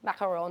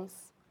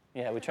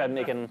 Yeah, we tried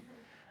making.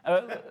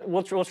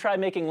 We'll try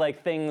making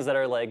like things that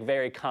are like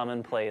very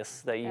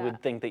commonplace that you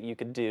would think that you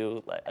could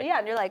do. Like, yeah,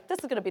 and you're like, this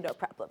is gonna be no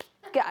problem.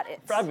 Got it.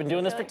 I've been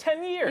doing this for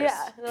 10 years.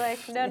 Yeah, they're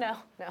like, no.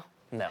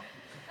 No.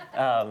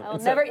 I'll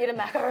never eat a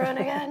macaron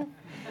again.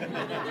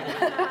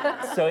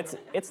 So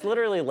it's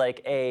literally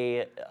like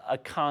a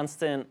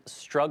constant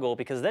struggle,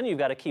 because then you've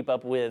got to keep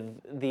up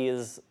with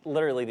these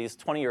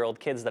 20-year-old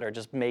kids that are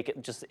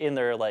just in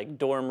their like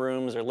dorm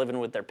rooms or living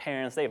with their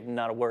parents. They have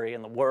not a worry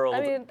in the world.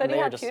 I mean, then you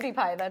have just,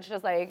 PewDiePie that's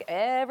just like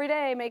every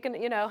day making,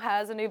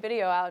 has a new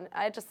video out. And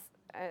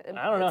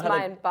I don't know, it's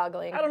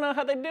mind-boggling. I don't know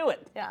how they do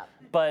it. Yeah.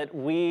 But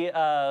we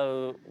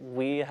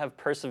have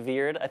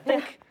persevered. I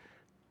think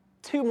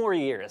 2 more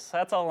years.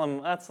 That's all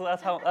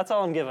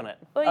I'm giving it.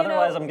 Well,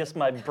 Otherwise,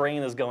 my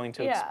brain is going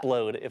to Yeah.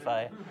 explode if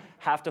I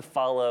have to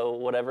follow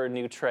whatever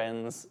new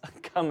trends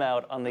come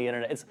out on the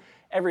internet. It's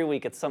every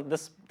week.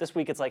 This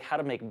week it's like how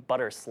to make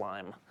butter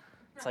slime.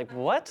 It's like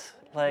what?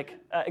 Like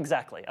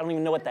exactly. I don't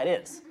even know what that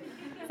is.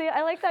 See,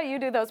 I like that you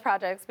do those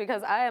projects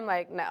because I am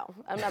like, no,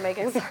 I'm not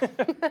making slime.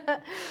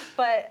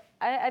 But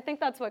I think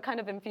that's what kind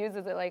of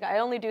infuses it. Like, I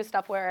only do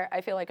stuff where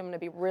I feel like I'm going to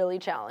be really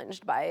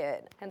challenged by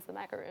it, hence the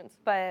macaroons.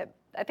 But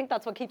I think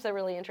that's what keeps it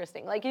really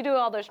interesting. Like, you do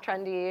all those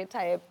trendy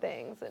type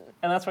things. And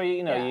that's why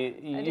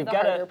you've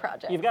got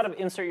to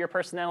insert your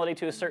personality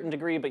to a certain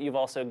degree, but you've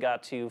also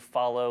got to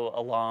follow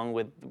along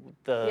with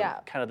the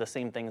kind of the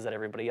same things that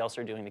everybody else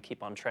are doing to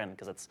keep on trend,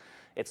 because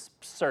it's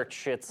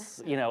search,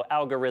 it's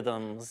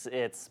algorithms,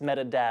 it's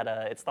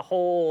metadata, it's the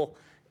whole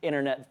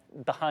internet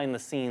behind the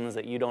scenes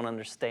that you don't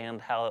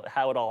understand how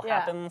it all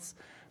happens.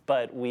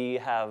 But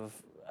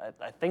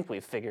I think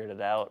we've figured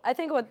it out. I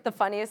think what the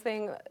funniest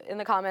thing in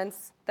the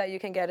comments that you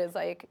can get is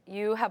like,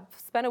 you have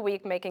spent a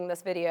week making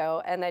this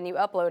video and then you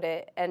upload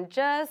it, and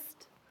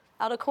just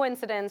out of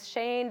coincidence,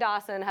 Shane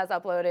Dawson has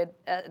uploaded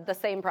the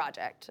same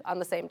project on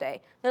the same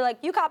day. They're like,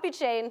 you copied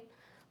Shane.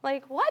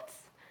 Like, what?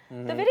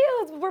 Mm-hmm. The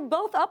videos were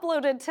both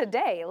uploaded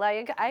today.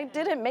 Like, I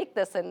didn't make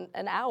this in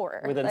an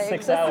hour. Within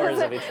 6 hours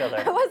of each other.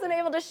 I wasn't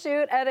able to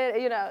shoot, edit,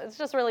 it's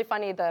just really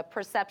funny, the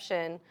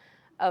perception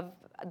of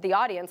the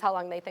audience, how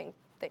long they think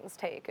things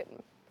take, and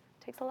it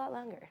takes a lot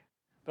longer.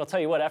 But I'll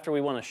tell you what, after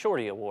we won a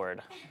Shorty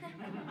Award,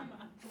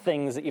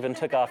 things even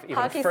took off even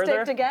Hockey further.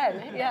 sticked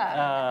again,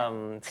 yeah.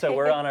 So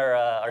we're on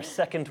our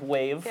second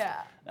wave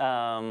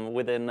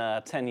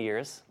within 10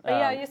 years. But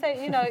yeah, you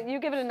say, you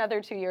give it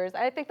another 2 years.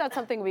 I think that's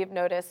something we've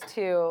noticed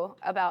too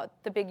about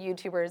the big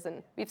YouTubers,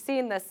 and we've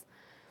seen this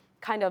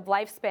kind of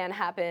lifespan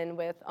happen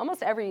with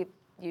almost every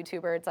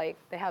YouTuber. It's like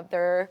they have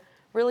their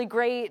really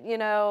great,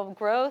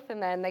 growth,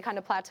 and then they kind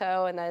of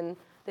plateau, and then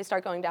they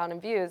start going down in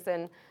views.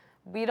 And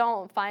we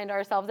don't find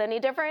ourselves any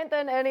different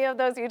than any of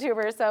those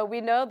YouTubers. So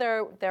we know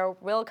there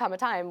will come a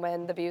time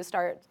when the views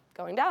start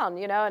going down,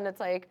 and it's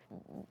like,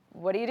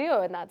 what do you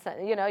do in that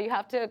sense? You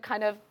have to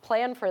kind of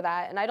plan for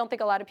that. And I don't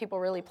think a lot of people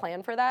really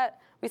plan for that.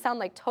 We sound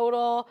like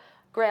total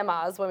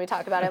grandmas when we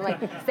talk about it. I'm like,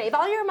 save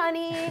all your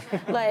money.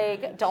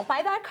 Like, don't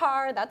buy that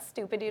car. That's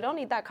stupid. You don't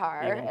need that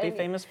car. You won't be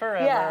famous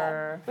forever.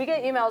 Yeah. We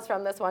get emails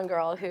from this one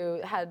girl who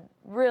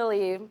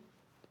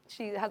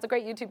she has a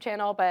great YouTube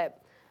channel, but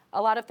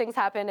a lot of things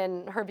happened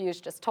and her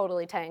views just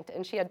totally tanked.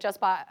 And she had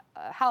just bought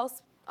a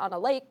house on a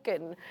lake,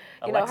 and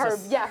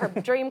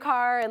her dream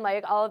car, and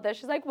like all of this.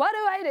 She's like, what do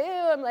I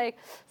do? I'm like,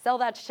 sell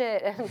that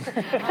shit and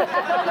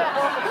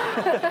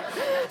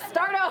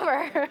start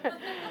over.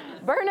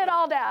 Burn it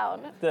all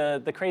down.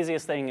 The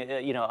craziest thing,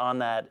 on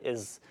that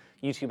is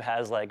YouTube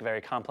has like very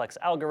complex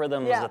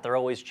algorithms that they're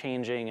always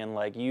changing, and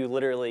like you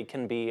literally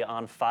can be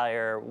on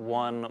fire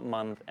 1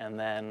 month and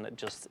then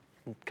just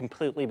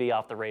completely be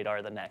off the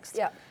radar the next.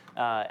 Yeah.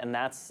 And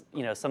that's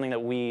something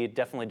that we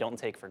definitely don't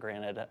take for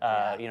granted.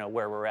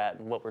 Where we're at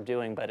and what we're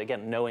doing. But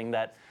again, knowing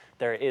that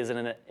there is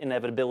an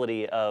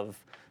inevitability of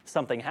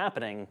something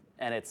happening,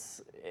 and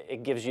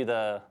it gives you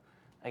the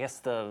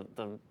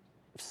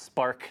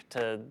spark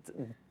to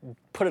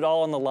put it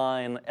all on the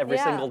line every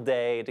single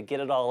day, to get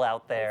it all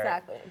out there.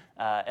 Exactly.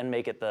 And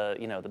make it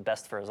the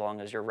best for as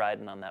long as you're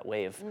riding on that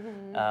wave,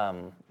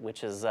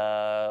 which is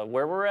where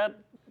we're at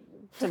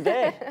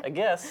today, I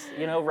guess.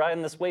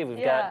 Riding this wave.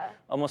 We've got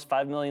almost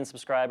 5 million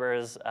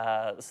subscribers,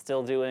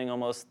 still doing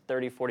almost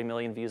 30, 40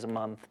 million views a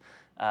month.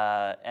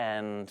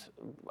 and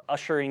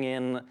ushering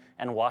in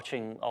and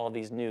watching all of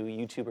these new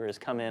YouTubers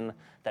come in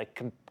that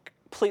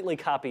completely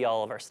copy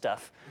all of our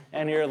stuff.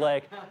 And you're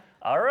like,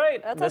 all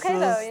right, That's this okay is,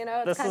 though, you know,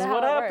 it's this is kinda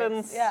what how it happens.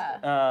 works.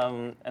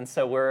 Yeah. And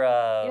so we're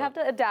You have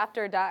to adapt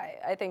or die,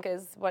 I think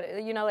is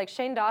what, you know, like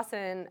Shane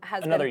Dawson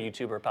has another been,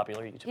 YouTuber,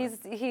 popular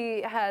YouTuber.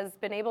 he has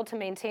been able to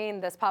maintain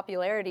this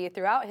popularity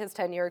throughout his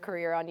 10-year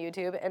career on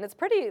YouTube, and it's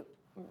pretty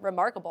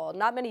remarkable.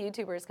 Not many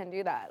YouTubers can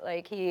do that.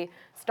 Like, he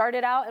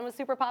started out and was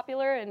super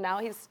popular, and now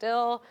he's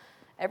still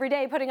every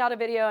day putting out a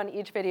video, and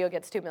each video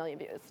gets 2 million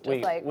views, just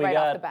We right got-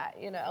 off the bat,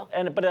 you know.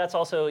 But that's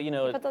also, you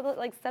know, But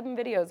like 7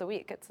 videos a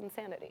week. It's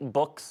insanity.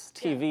 books,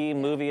 TV,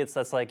 movie.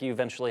 That's like you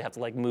eventually have to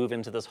like move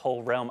into this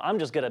whole realm. I'm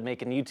just good at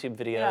making YouTube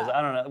videos. Yeah.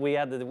 I don't know. We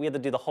had to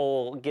do the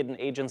whole getting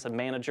agents and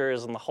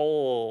managers and the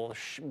whole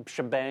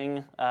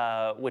shebang,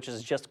 which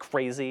is just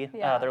crazy.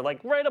 Yeah. They're like,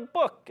 write a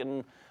book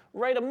and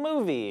write a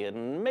movie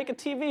and make a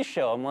TV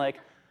show. I'm like,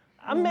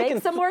 I'm making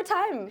Make some more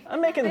time.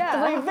 I'm making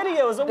Yeah. 3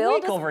 videos a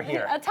Build week over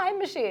here. a time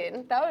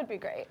machine. That would be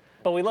great.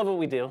 But we love what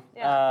we do,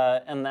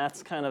 Yeah. and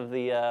that's kind of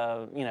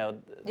the you know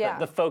Yeah.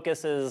 the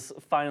focus is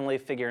finally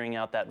figuring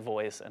out that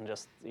voice and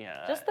just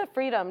Just the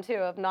freedom too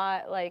of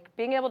not like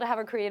being able to have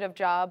a creative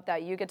job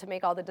that you get to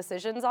make all the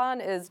decisions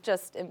on is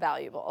just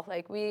invaluable.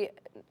 Like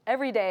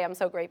every day I'm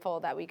so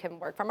grateful that we can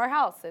work from our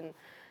house and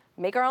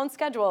make our own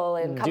schedule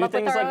and come Do up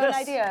with things our like own this.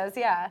 ideas.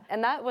 Yeah,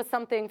 and that was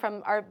something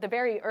from the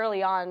very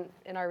early on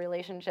in our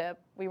relationship.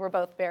 We were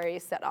both very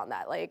set on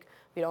that. Like,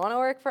 we don't want to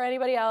work for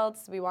anybody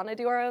else. We want to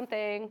do our own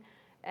thing,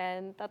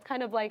 and that's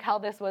kind of like how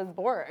this was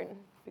born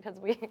because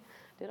we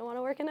didn't want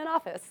to work in an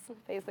office,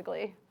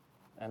 basically.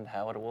 and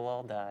how it will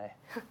all die.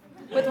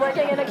 With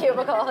working in a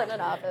cubicle in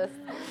an office.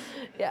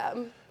 Yeah.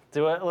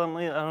 Let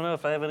me, I don't know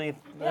if I have any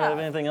Yeah. have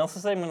anything else to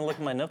say. I'm going to look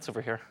at my notes over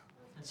here.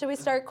 Should we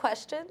start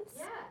questions?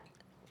 Yeah.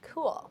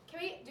 Cool. Can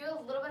we do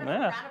a little bit of Yeah.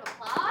 a round of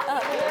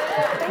applause?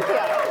 Thank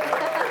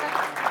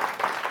you.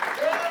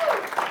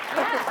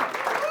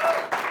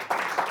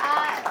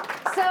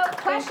 So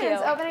questions,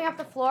 you. opening up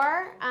the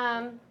floor.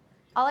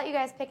 I'll let you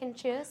guys pick and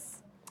choose.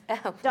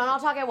 Don't all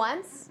talk at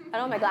once. I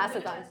don't have my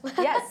glasses on.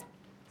 Yes.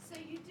 So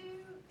you do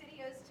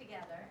videos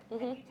together,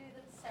 and you do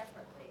them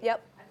separately.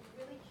 Yep. I'm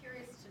really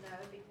curious to know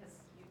because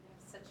you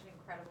have such an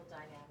incredible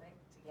dynamic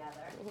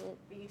together.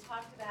 But you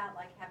talked about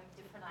like having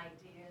different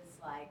ideas,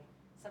 like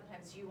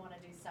sometimes you want to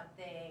do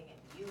something and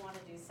you want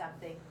to do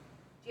something.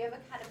 Do you ever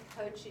kind of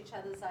coach each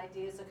other's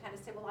ideas or kind of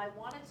say, well, I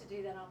wanted to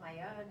do that on my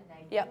own, and now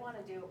Yep. you want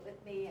to do it with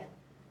me, and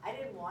I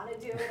didn't want to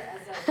do it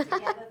as a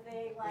together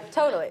thing? Like,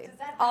 Totally. does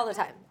that All the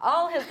time.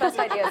 All his best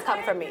ideas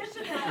come from me.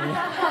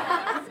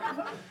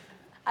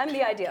 I'm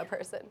the idea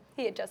person.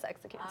 He just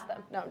executes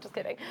them. No, I'm just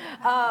kidding.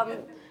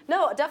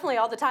 No, definitely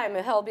all the time.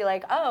 He'll be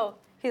like, oh,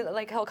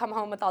 he'll come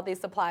home with all these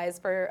supplies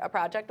for a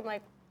project. I'm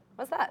like,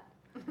 what's that?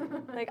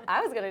 Like, I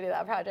was gonna do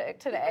that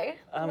project today.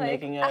 I'm Like,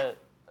 making a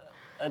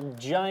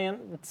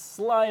giant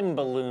slime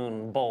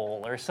balloon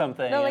bowl or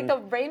something. No, like and- the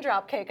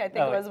raindrop cake, I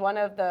think, Oh. was one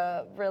of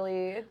the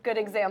really good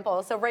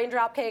examples. So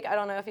raindrop cake, I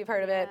don't know if you've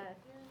heard of it,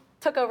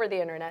 took over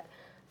the internet.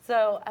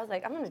 So I was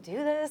like, I'm gonna do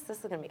this. This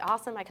is gonna be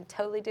awesome. I can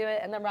totally do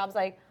it. And then Rob's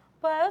like,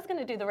 well, I was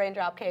gonna do the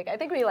raindrop cake. I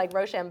think we like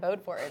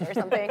Rochambeau'd for it or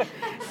something.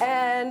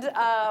 And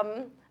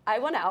I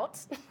went out,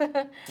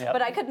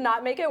 but I could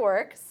not make it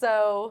work.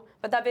 So,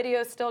 but that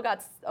video still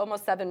got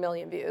almost 7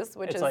 million views,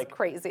 which It's is like-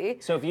 crazy.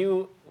 So if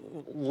you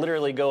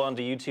literally go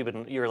onto YouTube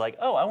and you're like,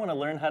 oh, I want to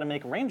learn how to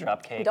make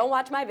raindrop cake. Don't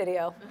watch my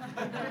video.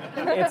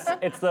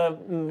 It's the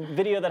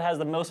video that has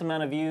the most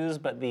amount of views,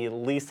 but the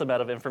least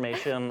amount of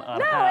information on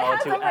No, it how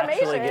has to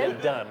actually get information.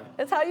 it done.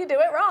 It's how you do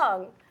it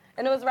wrong.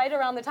 And it was right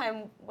around the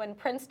time when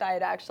Prince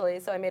died,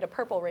 actually. So I made a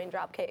purple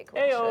raindrop cake,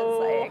 which Ayo.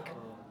 is like,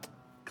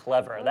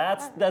 Clever.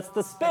 That's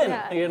the spin,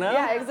 yeah, you know?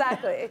 yeah,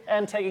 exactly.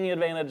 And taking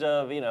advantage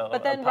of,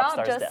 But then a pop Rob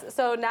star's just, death.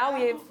 so now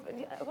I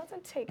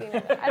wasn't taking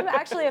it. I'm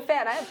actually a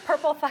fan. I have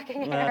purple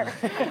fucking hair.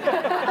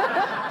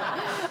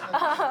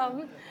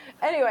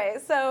 Anyway,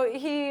 so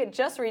he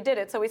just redid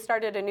it. So we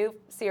started a new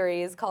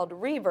series called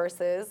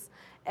Reverses,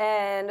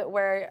 and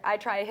where I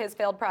try his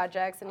failed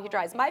projects and he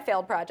tries my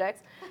failed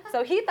projects.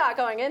 So he thought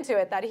going into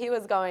it that he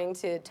was going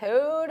to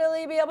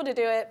totally be able to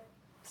do it.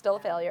 Still a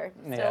failure.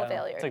 Still a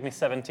failure. It took me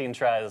 17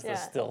 tries Yeah. to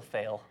still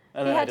fail.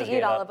 And He then I had to just eat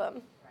gave all up. of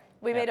them.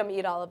 We made him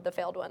eat all of the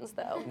failed ones,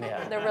 though.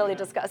 Yeah. They're really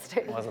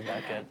disgusting. Wasn't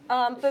that good.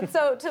 But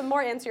so to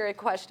more answer your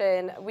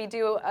question, we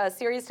do a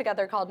series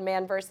together called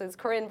Man versus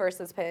Corinne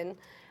versus Pin,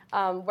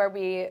 where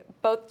we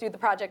both do the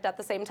project at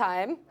the same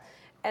time.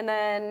 And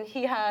then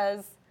he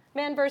has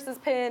Man versus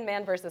Pin,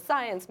 Man versus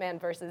Science, Man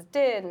versus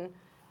Din,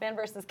 Man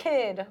versus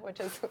Kid, which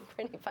is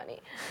pretty funny.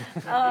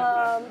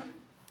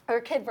 Or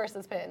Kid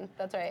versus Pin,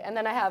 that's right. And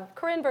then I have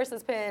Corinne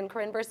versus Pin,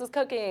 Corinne versus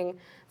Cooking.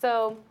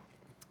 So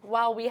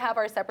while we have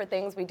our separate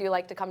things, we do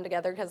like to come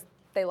together because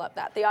they love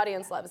that. The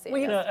audience loves seeing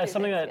Well, you know, us do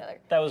something things that, together.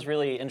 that was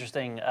really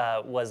interesting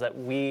was that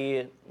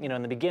we,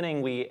 in the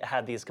beginning, we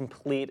had these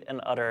complete and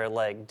utter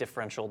like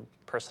differential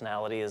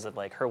personalities of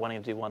like her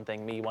wanting to do one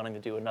thing, me wanting to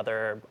do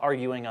another,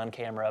 arguing on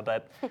camera.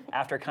 But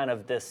after kind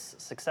of this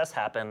success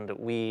happened,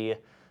 we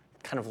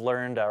kind of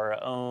learned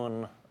our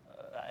own,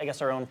 I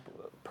guess, our own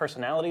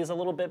personalities a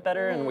little bit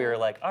better, and we were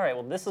like, all right,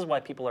 well, this is why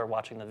people are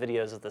watching the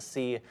videos, is to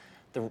see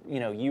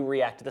you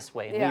react this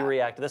way, and Yeah. we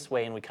react this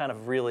way, and we kind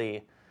of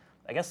really,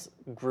 I guess,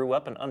 grew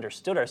up and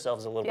understood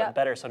ourselves a little Yeah. bit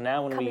better. So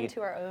now when Coming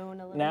to our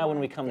own a little now when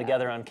more. we come Yeah.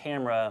 together on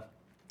camera,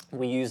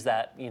 we use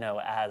that,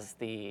 as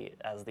the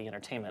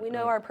entertainment. We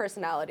know our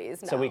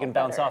personalities now. So we can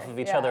bounce better. off of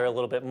each Yeah. other a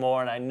little bit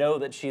more, and I know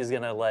that she's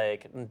gonna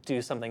like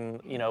do something,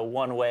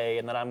 one way,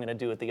 and then I'm gonna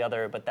do it the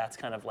other. But that's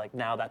kind of like,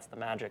 now that's the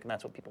magic, and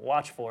that's what people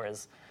watch for.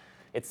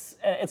 It's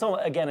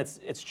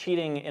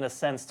cheating in a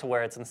sense, to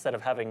where it's, instead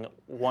of having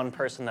one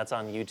person that's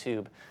on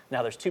YouTube,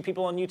 now there's two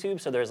people on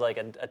YouTube, so there's like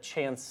a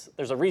chance,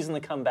 there's a reason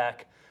to come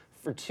back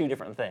for two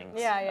different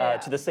things Yeah.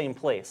 to the same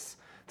place.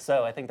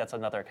 So I think that's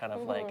another kind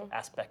of like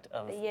aspect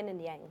of The yin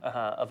and yang.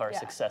 of our Yeah.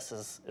 success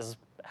is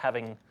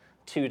having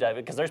two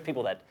because there's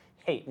people that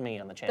hate me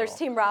on the channel. There's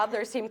Team Rob,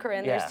 there's Team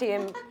Corinne, Yeah. there's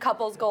Team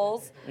Couples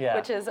Goals, Yeah.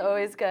 which is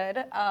always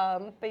good.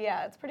 But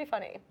yeah, it's pretty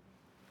funny.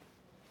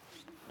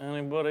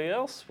 Anybody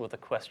else with a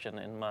question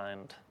in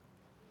mind?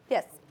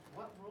 Yes.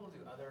 What role do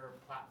other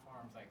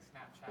platforms like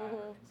Snapchat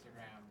or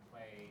Instagram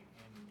play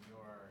in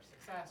your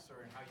success,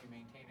 or in how you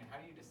maintain it? How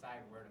do you decide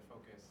where to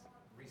focus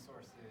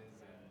resources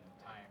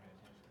and time and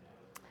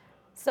attention?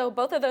 So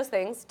both of those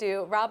things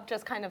do. Rob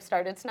just kind of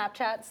started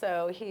Snapchat,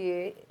 so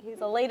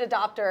he's a late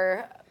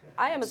adopter.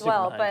 I am as Super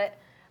well, behind.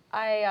 but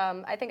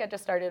I think I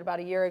just started about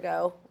a year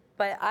ago.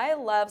 But I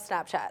love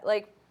Snapchat.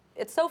 Like,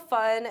 it's so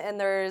fun, and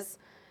there's,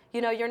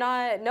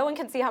 no one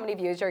can see how many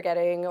views you're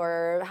getting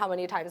or how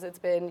many times it's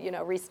been,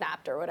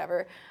 resnapped or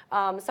whatever.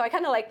 So I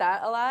kind of like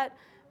that a lot.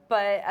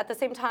 But at the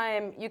same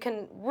time, you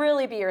can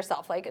really be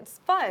yourself. Like, it's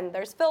fun.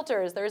 There's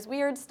filters. There's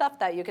weird stuff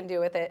that you can do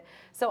with it.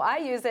 So I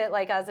use it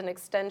like as an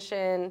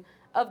extension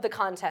of the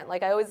content.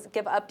 Like, I always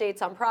give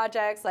updates on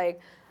projects,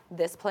 like,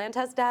 this plant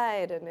has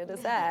died and it is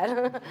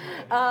sad.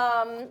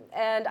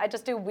 And I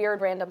just do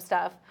weird random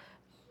stuff.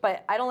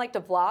 But I don't like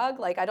to vlog.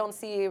 Like, I don't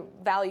see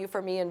value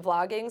for me in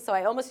vlogging. So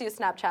I almost use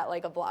Snapchat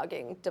like a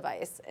vlogging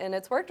device. And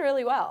it's worked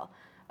really well.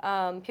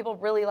 People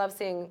really love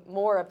seeing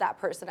more of that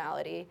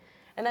personality.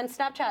 And then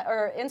Snapchat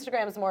or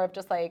Instagram is more of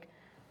just like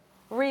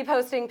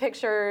reposting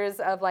pictures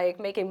of like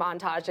making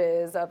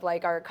montages of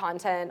like our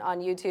content on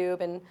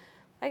YouTube, and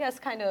I guess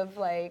kind of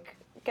like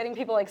getting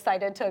people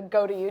excited to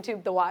go to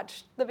YouTube to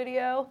watch the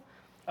video.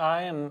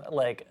 I am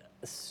like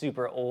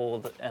super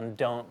old and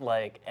don't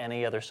like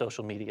any other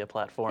social media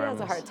platforms. He has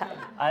a hard time.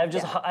 I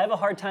have a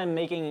hard time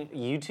making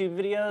YouTube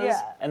videos,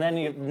 Yeah. and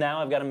then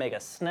now I've got to make a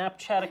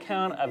Snapchat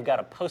account. I've got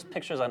to post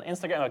pictures on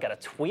Instagram. I've got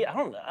to tweet. I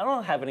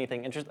don't have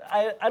anything interesting.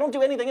 I don't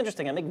do anything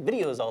interesting. I make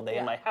videos all day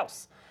in my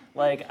house.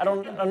 Like, I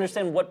don't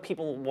understand what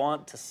people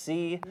want to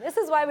see. This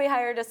is why we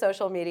hired a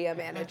social media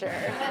manager.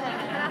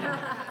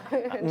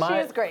 She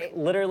is great.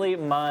 Literally,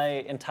 my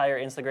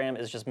entire Instagram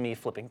is just me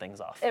flipping things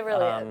off. It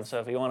really is. So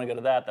if you want to go to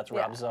that, that's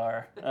Yeah. Rob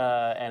Czar,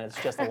 and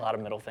it's just a lot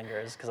of middle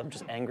fingers because I'm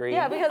just angry.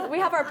 Yeah, because we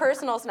have our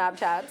personal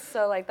Snapchats,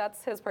 so like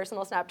that's his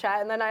personal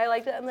Snapchat, and then I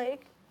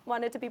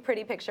want it to be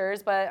pretty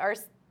pictures, but our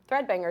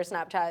Threadbanger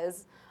Snapchat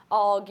is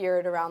all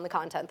geared around the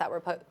content that we're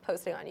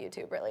posting on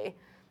YouTube, really.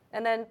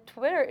 And then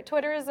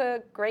Twitter is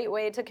a great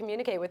way to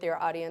communicate with your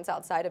audience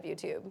outside of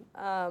YouTube,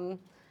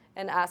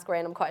 and ask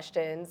random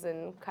questions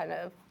and kind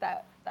of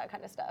that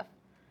kind of stuff.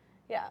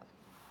 Yeah.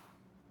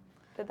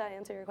 Did that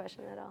answer your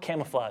question at all?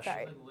 Camouflage.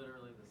 Sorry.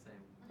 Literally the same.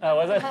 Oh,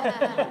 was it?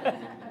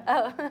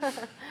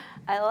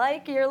 I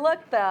like your look,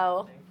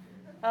 though.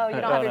 Oh, you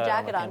don't Oh, have your no,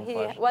 jacket no on. He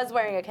camouflage. was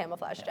wearing a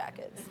camouflage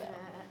jacket, so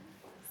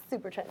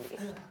super trendy.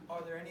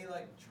 Are there any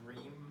like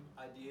dream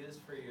ideas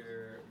for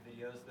your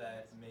videos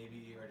that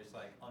maybe are just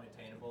like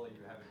unattainable,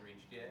 you haven't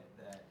reached yet,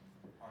 that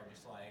are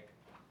just like,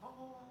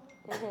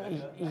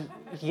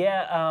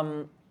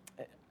 Yeah,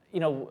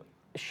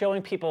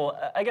 showing people,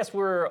 I guess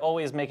we're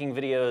always making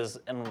videos,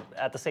 and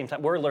at the same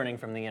time, we're learning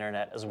from the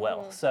internet as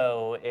well.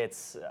 So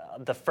it's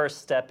the first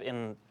step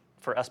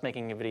for us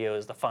making a video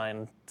is to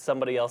find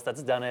somebody else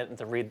that's done it and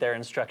to read their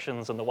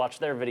instructions and to watch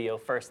their video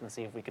first and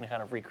see if we can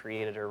kind of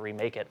recreate it or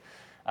remake it.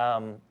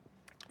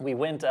 We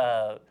went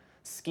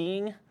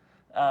skiing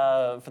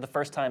for the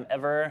first time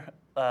ever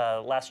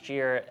last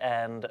year,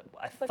 and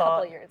I A thought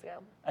couple of years ago.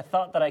 I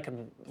thought that I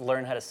could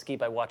learn how to ski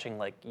by watching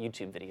like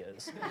YouTube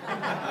videos.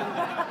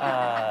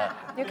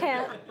 You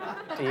can't.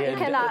 Yeah,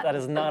 cannot. That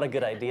is not a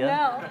good idea.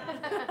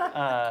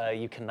 No.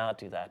 You cannot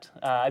do that.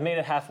 I made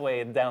it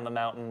halfway down the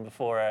mountain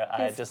before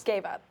I He just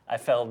gave up. I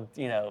fell,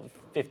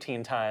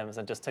 15 times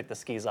and just took the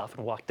skis off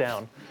and walked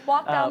down.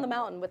 Walk down the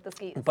mountain with the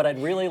skis. But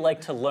I'd really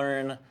like to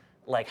learn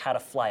like how to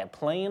fly a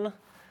plane,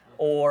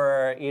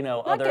 or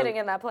Not other. getting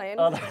in that plane.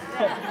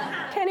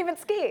 Can't even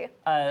ski.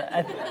 Our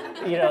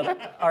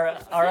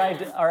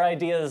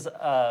ideas,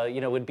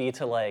 would be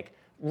to like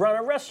run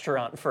a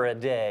restaurant for a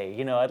day.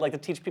 I'd like to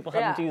teach people how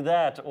Yeah. to do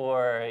that,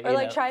 or Or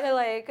like try to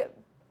like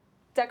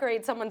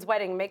decorate someone's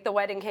wedding, make the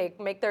wedding cake,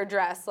 make their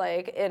dress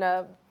like in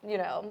a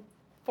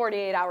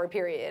 48-hour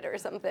period or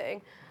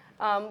something.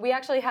 We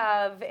actually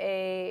have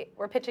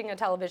we're pitching a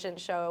television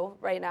show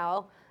right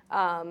now.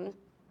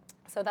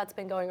 So that's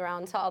been going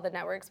around to all the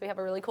networks. We have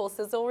a really cool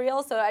sizzle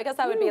reel. So I guess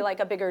that would be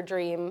like a bigger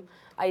dream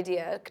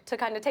idea to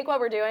kind of take what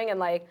we're doing and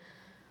like,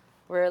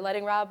 we're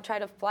letting Rob try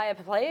to fly a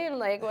plane.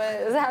 Like, what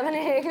is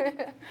happening? So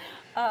can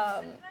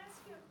I ask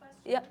you a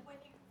question? Yep. When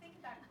you think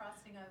about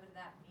crossing over to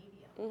that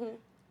medium,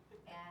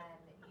 and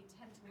you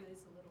tend to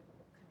lose a little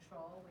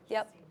control, which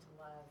Yep. you seem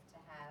to love to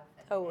have,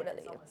 and Totally.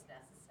 it's almost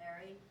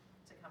necessary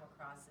to come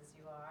across as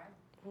you are.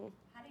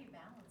 How do you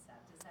balance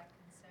that? Does that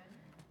concern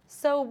you?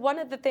 So one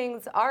of the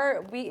things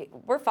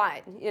we're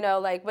fine, you know,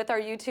 like with our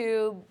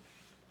YouTube,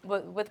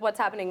 with what's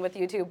happening with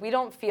YouTube, we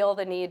don't feel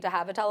the need to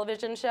have a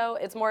television show.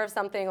 It's more of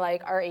something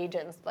like our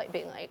agents like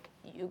being like,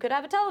 you could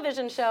have a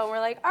television show, and we're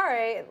like, all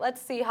right,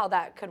 let's see how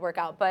that could work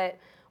out. But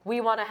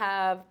we want to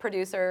have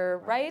producer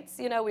rights,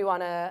 you know, we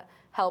want to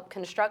help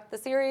construct the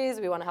series,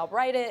 we want to help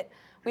write it.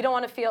 We don't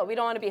want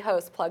to be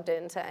hosts plugged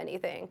into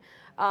anything.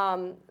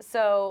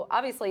 So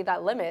obviously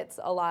that limits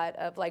a lot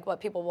of like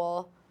what people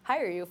will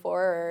hire you for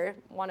or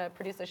want to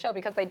produce a show,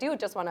 because they do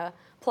just want to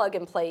plug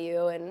and play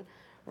you and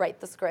write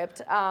the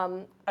script.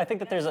 I think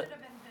that there's a Should have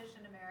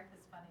envisioned America's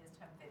Funniest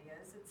Home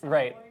Videos at some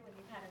Right. point when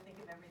you kind of think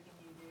of everything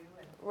you do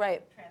and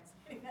Right.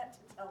 translating that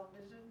to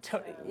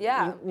television.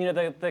 Yeah. You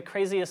know, the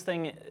craziest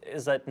thing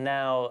is that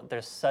now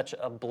there's such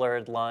a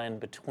blurred line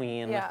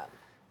between, Yeah.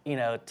 you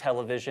know,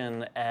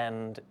 television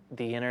and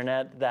the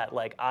internet that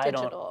like I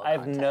Digital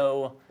have content.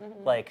 no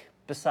like,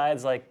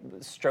 besides like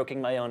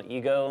stroking my own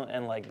ego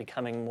and like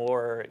becoming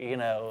more, you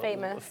know,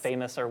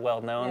 famous or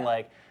well known, Yeah.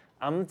 like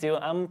I'm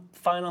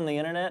fine on the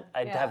internet.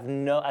 I Yeah.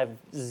 have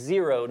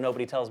zero,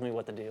 nobody tells me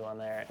what to do on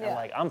there. And Yeah.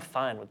 like I'm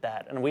fine with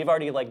that. And we've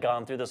already like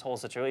gone through this whole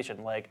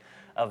situation like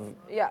of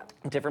Yeah.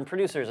 different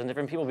producers and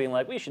different people being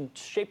like, we should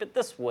shape it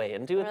this way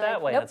and do it We're that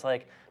like, way. nope. And it's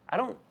like, I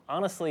don't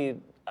want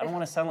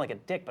to sound like a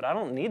dick, but I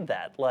don't need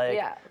that. Like,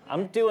 Yeah.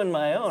 I'm doing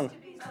my own. To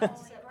be the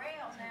Holy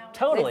Grail now.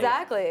 Totally.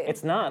 Exactly.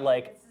 It's not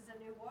like, This is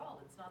a new world.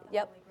 It's not the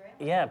Yep. Holy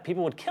Grail. yeah,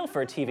 people would kill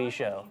for a TV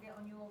show. You get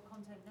on your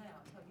content now,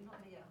 so you're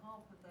not going to get half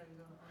of those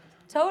on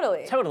TV.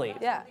 Totally. Totally.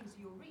 Yeah. Things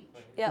you'll reach.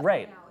 Yeah.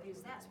 Right. Now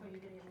is that's where you're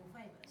going to get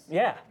more famous.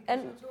 Yeah. Because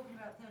And- you're talking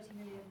about 30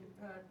 million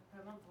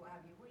per month or what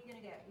have you. What are you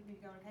going to get? You're going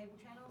to go on a cable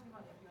channel, you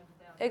might get a few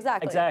 100,000.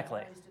 Exactly.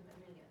 Exactly. Most of a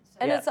million. So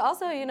And Yeah. it's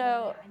also, you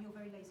know, and you're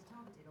very laser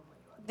targeted on what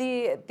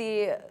you are.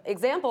 the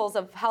examples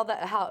of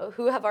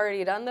who have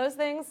already done those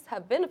things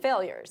have been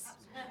failures.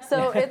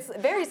 So it's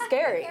very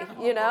scary,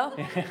 you know?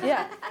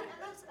 Yeah.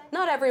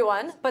 Not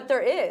everyone, but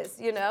there is,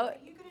 you know? What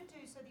you're going to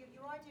do, so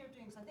your idea of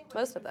doing, so I think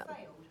Most of them.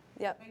 failed,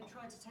 Yep. they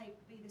tried to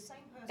be the same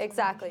person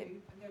Exactly. on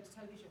YouTube and go to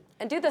television.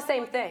 And do the Why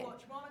same am I gonna thing.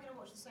 Why am I going to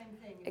watch the same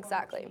thing? if I'm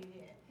Exactly. watching you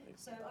here?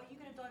 So are you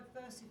going to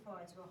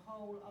diversify to a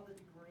whole other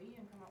degree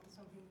and come up with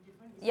something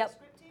different? Is Yep. it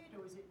scripted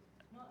or is it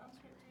not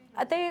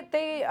unscripted?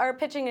 They are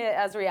pitching it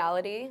as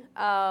reality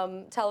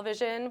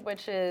television,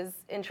 which is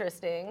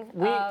interesting.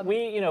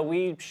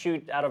 We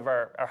shoot out of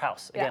our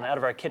house, again, Yeah. out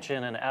of our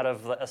kitchen and out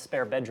of a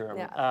spare bedroom.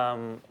 Yeah.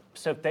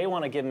 So if they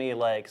want to give me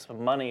like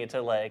some money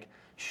to like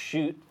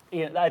shoot,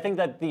 you know, I think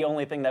that the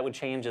only thing that would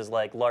change is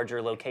like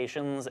larger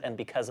locations, and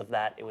because of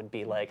that, it would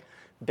be like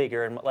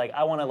bigger and like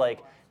I want to like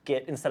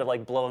get, instead of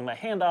like blowing my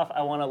hand off,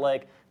 I want to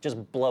like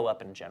just blow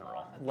up in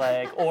general,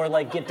 like or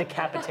like get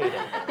decapitated.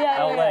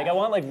 Yeah. I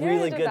want like You're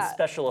really into good that.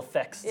 special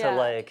effects Yeah. to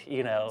like,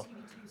 you know.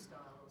 TV2 style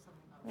or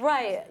something like that.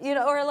 Right, you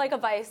know, or like a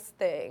Vice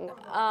thing.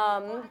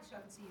 Well, actually, I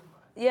can see you in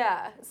both.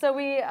 Yeah,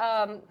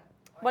 so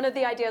one of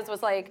the ideas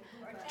was like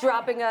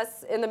dropping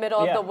us in the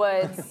middle Yeah. of the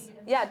woods.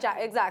 Yeah,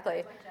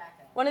 exactly.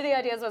 One of the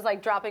ideas was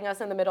like dropping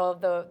us in the middle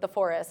of the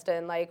forest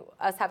and like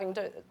us having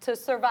to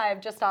survive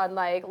just on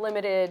like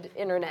limited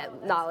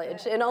internet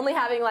knowledge and only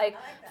having like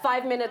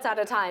 5 minutes at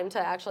a time to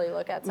actually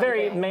look at something.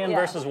 Very man Yeah.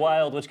 versus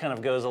wild, which kind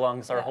of goes along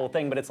with our Yeah. whole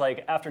thing. But it's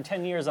like after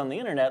 10 years on the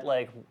internet,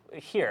 like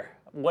here,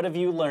 what have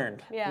you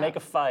learned? Yeah. Make a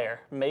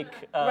fire, make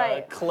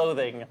Right.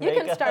 clothing. You make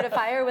can start a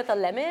fire with a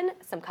lemon,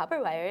 some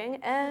copper wiring,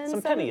 and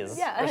some pennies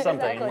yeah, or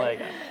something. exactly. Like,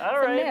 all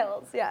Some right,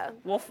 nails, yeah.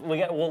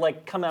 we'll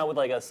like come out with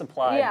like a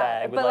supply Yeah,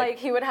 bag with but like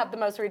he would have the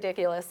most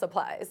ridiculous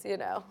supplies, you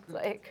know,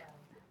 like.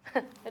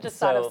 I just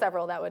thought of So-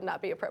 several that would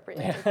not be appropriate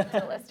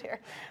to list here.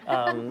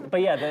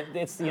 but yeah,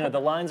 it's the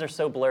lines are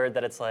so blurred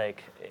that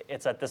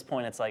it's at this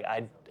point it's like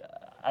I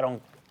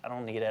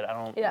don't need it. I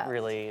don't Yeah.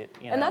 really,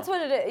 you know. And that's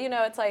what it is, you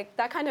know, it's like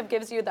that kind of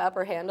gives you the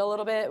upper hand a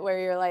little bit where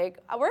you're like,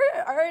 we're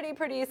already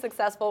pretty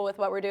successful with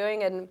what we're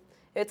doing, and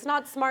it's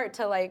not smart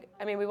to like,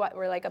 I mean,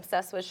 we're like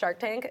obsessed with Shark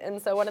Tank, and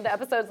so one of the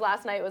episodes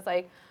last night was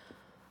like,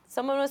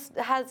 someone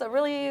has a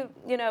really,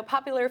 you know,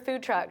 popular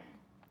food truck,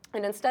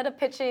 and instead of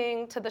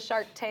pitching to the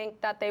Shark Tank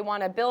that they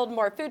want to build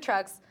more food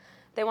trucks,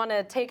 they want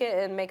to take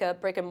it and make a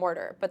brick and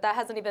mortar, but that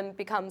hasn't even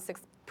become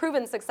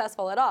proven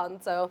successful at all,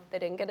 and so they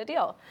didn't get a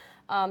deal.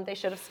 They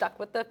should have stuck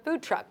with the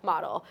food truck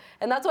model,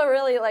 and that's what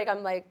really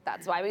I'm like,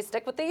 that's why we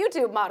stick with the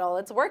YouTube model.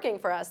 It's working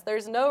for us.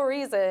 There's no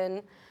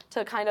reason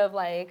to kind of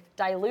like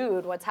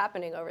dilute what's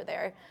happening over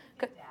there.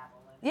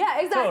 Yeah,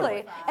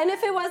 exactly. Totally. And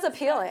if it was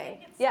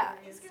appealing, yeah.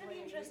 It's going to be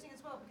interesting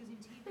as well because in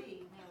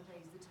TV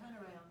nowadays the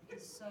turnaround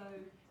is so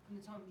from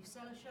the time you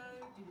sell a show,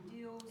 do the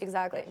deals,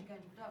 Exactly. actually go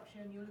into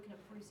production, you're looking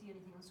at before you see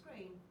anything on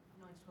screen,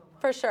 9 to 12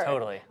 months. For sure.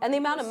 Totally. And the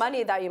amount of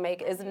money that you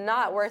make is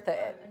not worth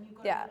it. And you've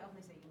got Yeah. to get up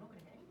and they say, you're not going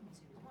to get anything in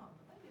series 1,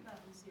 but maybe about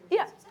in series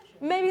Yeah. Succession.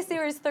 Maybe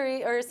series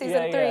 3 or season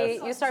Yeah, yeah.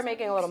 3, you start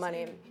making a little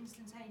money.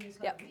 Instantaneous,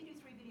 Yep. like, we do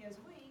 3 videos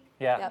a week,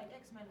 Yeah. we Yep. make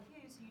X amount of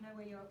views, so you know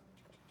where you're.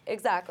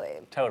 Exactly.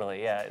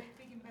 Totally, yeah.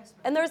 Big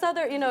investment. And there's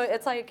other,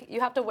 it's like you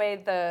have to weigh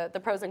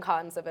the pros and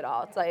cons of it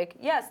all. It's like,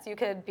 yes, you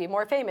could be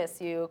more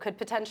famous. You could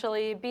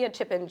potentially be a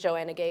chip in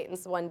Joanna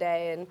Gaines one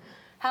day and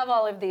have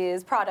all of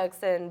these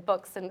products and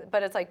books.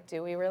 But it's like,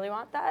 do we really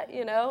want that,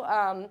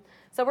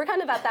 So we're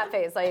kind of at that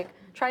phase, like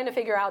trying to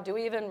figure out, do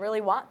we even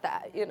really want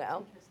that, I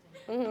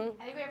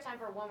think we have time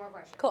for one more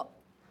question. Cool.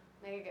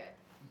 Make it good.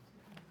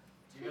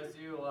 Do you guys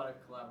do a lot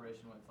of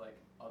collaboration with like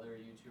other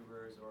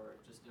YouTubers or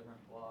just different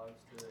blogs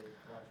to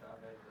draw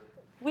traffic?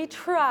 Or? We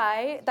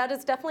try. That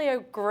is definitely a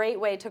great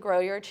way to grow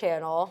your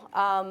channel.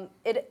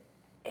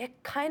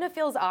 It kind of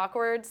feels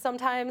awkward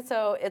sometimes,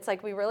 so it's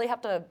like we really have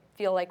to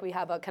feel like we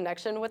have a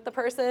connection with the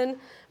person,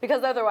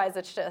 because otherwise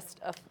it's just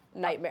a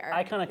nightmare.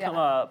 I kind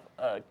of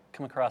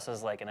come across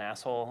as like an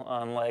asshole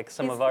on like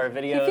some of our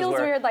videos. He feels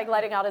where weird like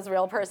letting out his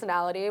real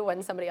personality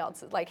when somebody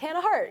else is like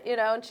Hannah Hart,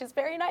 and she's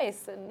very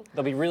nice. And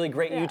there'll be really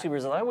great Yeah.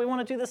 YouTubers like, oh, we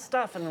want to do this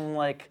stuff, and I'm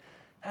like,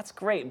 that's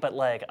great, but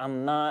like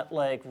I'm not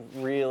like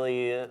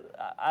really.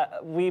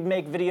 We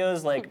make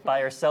videos like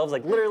by ourselves,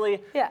 like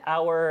literally Yeah.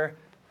 our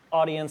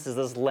audience is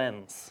this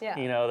lens.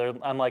 Yeah.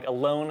 I'm like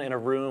alone in a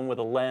room with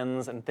a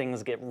lens, and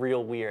things get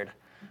real weird.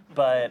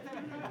 But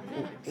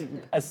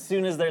as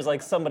soon as there's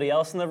like somebody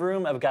else in the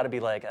room, I've got to be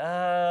like,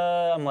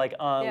 I'm like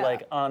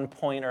on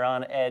point or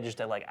on edge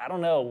to like, I don't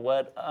know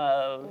what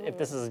if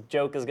this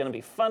joke is gonna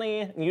be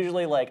funny.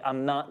 Usually like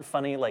I'm not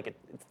funny. Like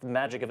it's the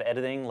magic of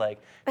editing. Like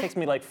it takes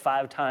me like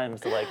 5 times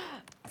to like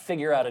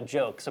figure out a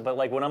joke. So but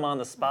like when I'm on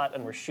the spot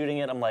and we're shooting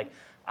it, I'm like,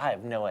 I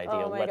have no idea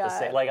Oh my what to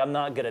say. God. Like I'm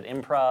not good at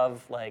improv.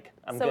 Like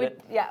I'm so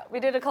good at. we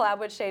did a collab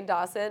with Shane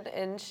Dawson,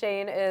 and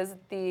Shane is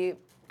the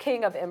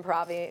king of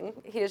improving.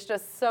 He is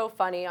just so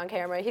funny on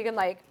camera. He can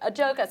like a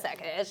joke a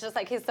second. It's just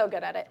like he's so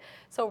good at it.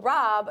 So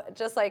Rob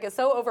just like is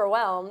so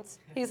overwhelmed.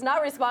 He's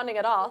not responding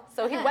at all.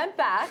 So he went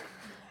back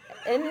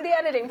in the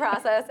editing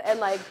process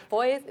and like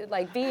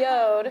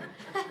VO'd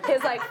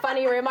his like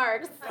funny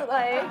remarks.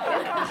 Like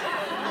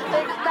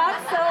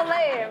that's so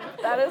lame.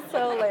 That is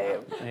so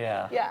lame.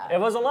 Yeah. Yeah. It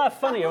was a lot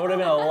funnier. It would have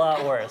been a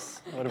lot worse.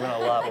 It would have been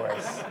a lot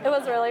worse. It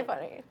was really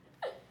funny.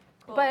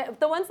 But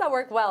the ones that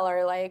work well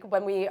are like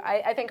when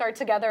I think are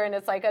together and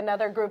it's like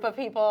another group of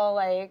people,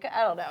 like,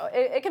 I don't know.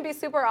 It can be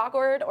super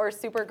awkward or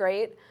super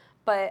great,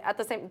 but at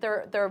the same,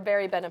 they're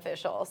very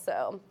beneficial.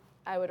 So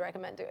I would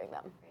recommend doing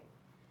them.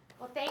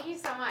 Well, thank you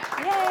so much.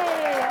 Yay!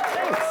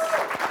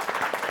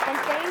 And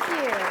thank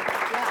you.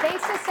 Yeah.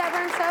 Thanks to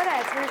Stubborn Soda.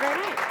 It's been a great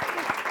night.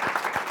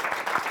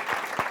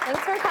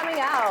 Thanks for coming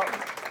out.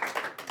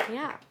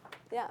 Yeah.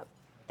 Yeah.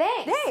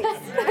 Thanks.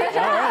 Thanks.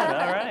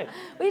 All right.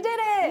 We did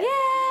it.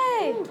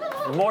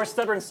 Yay. More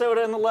Stubborn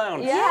Soda in the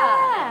lounge.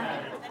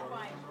 Yeah.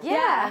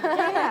 Yeah.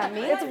 Yeah.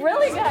 Me. It's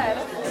really good.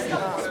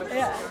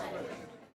 Yeah.